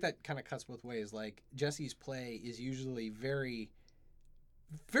that kind of cuts both ways. Like Jesse's play is usually very,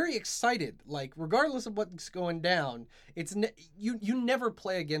 very excited. Like regardless of what's going down, you never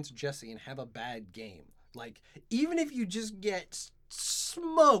play against Jesse and have a bad game. Like even if you just get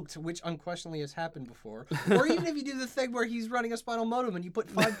smoked, which unquestionably has happened before, or even if you do the thing where he's running a Spinal Modem and you put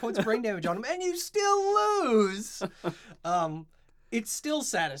 5 points of brain damage on him and you still lose, it's still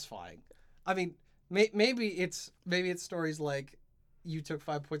satisfying. I mean, maybe it's stories like you took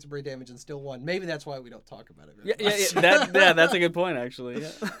 5 points of brain damage and still won. Maybe that's why we don't talk about it very much. That's a good point actually.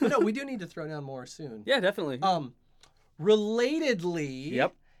 Yeah. But no, we do need to throw down more soon. Yeah, definitely. Relatedly,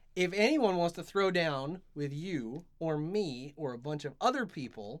 yep. If anyone wants to throw down with you or me or a bunch of other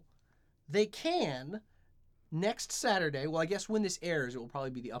people, they can next Saturday. Well, I guess when this airs, it will probably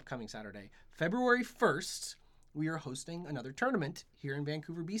be the upcoming Saturday. February 1st, we are hosting another tournament here in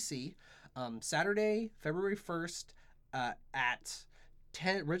Vancouver, BC. Saturday, February 1st at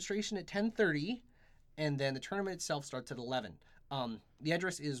 10, registration at 10:30, and then the tournament itself starts at 11. The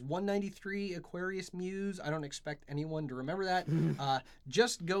address is 193 Aquarius Muse. I don't expect anyone to remember that.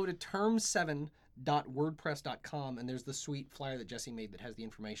 Just go to term7.wordpress.com and there's the sweet flyer that Jesse made that has the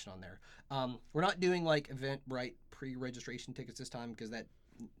information on there. We're not doing like Eventbrite pre-registration tickets this time because that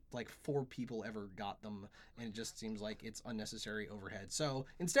like 4 people ever got them and it just seems like it's unnecessary overhead. So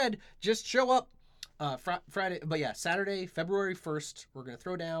instead, just show up. Friday, but yeah, Saturday, February 1st, we're going to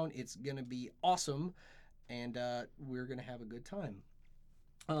throw down. It's going to be awesome. And we're going to have a good time.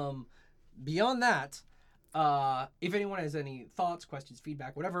 Beyond that, if anyone has any thoughts, questions,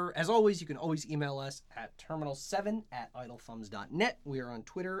 feedback, whatever, as always, you can always email us at terminal7@idlethumbs.net. We are on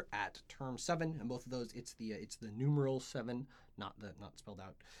Twitter at term7, and both of those, it's the numeral 7, not spelled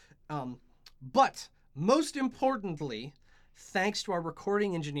out. But most importantly, thanks to our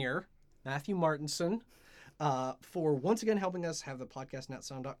recording engineer, Matthew Martinson, for once again helping us have the podcast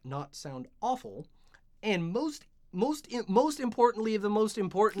not sound awful. And most importantly, the most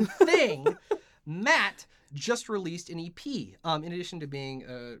important thing, Matt just released an EP. In addition to being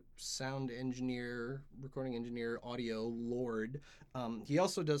a sound engineer, recording engineer, audio lord, he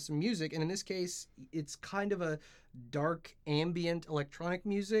also does some music. And in this case, it's kind of a dark ambient electronic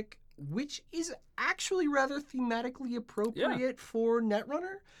music which is actually rather thematically appropriate for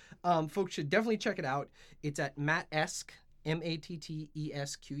Netrunner. Folks should definitely check it out. It's at Matteske,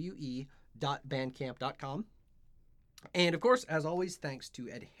 MATTESQUE.bandcamp.com. And of course, as always, thanks to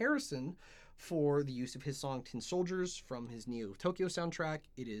Ed Harrison for the use of his song Tin Soldiers from his Neo Tokyo soundtrack.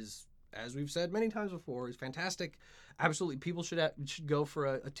 It is, as we've said many times before, is fantastic. Absolutely, people should go for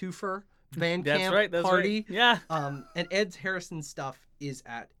a twofer Bandcamp party. Right. Yeah. And Ed Harrison's stuff is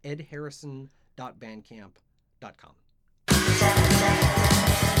at edharrison.bandcamp.com.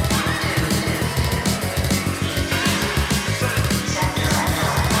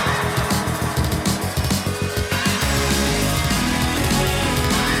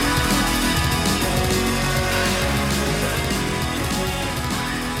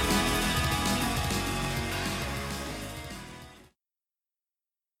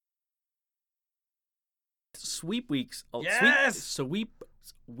 Sweep weeks. Oh, Yes! Sweep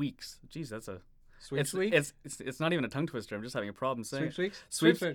weeks. Jeez, that's a Sweep week? It's not even a tongue twister. I'm just having a problem saying Sweep it. weeks?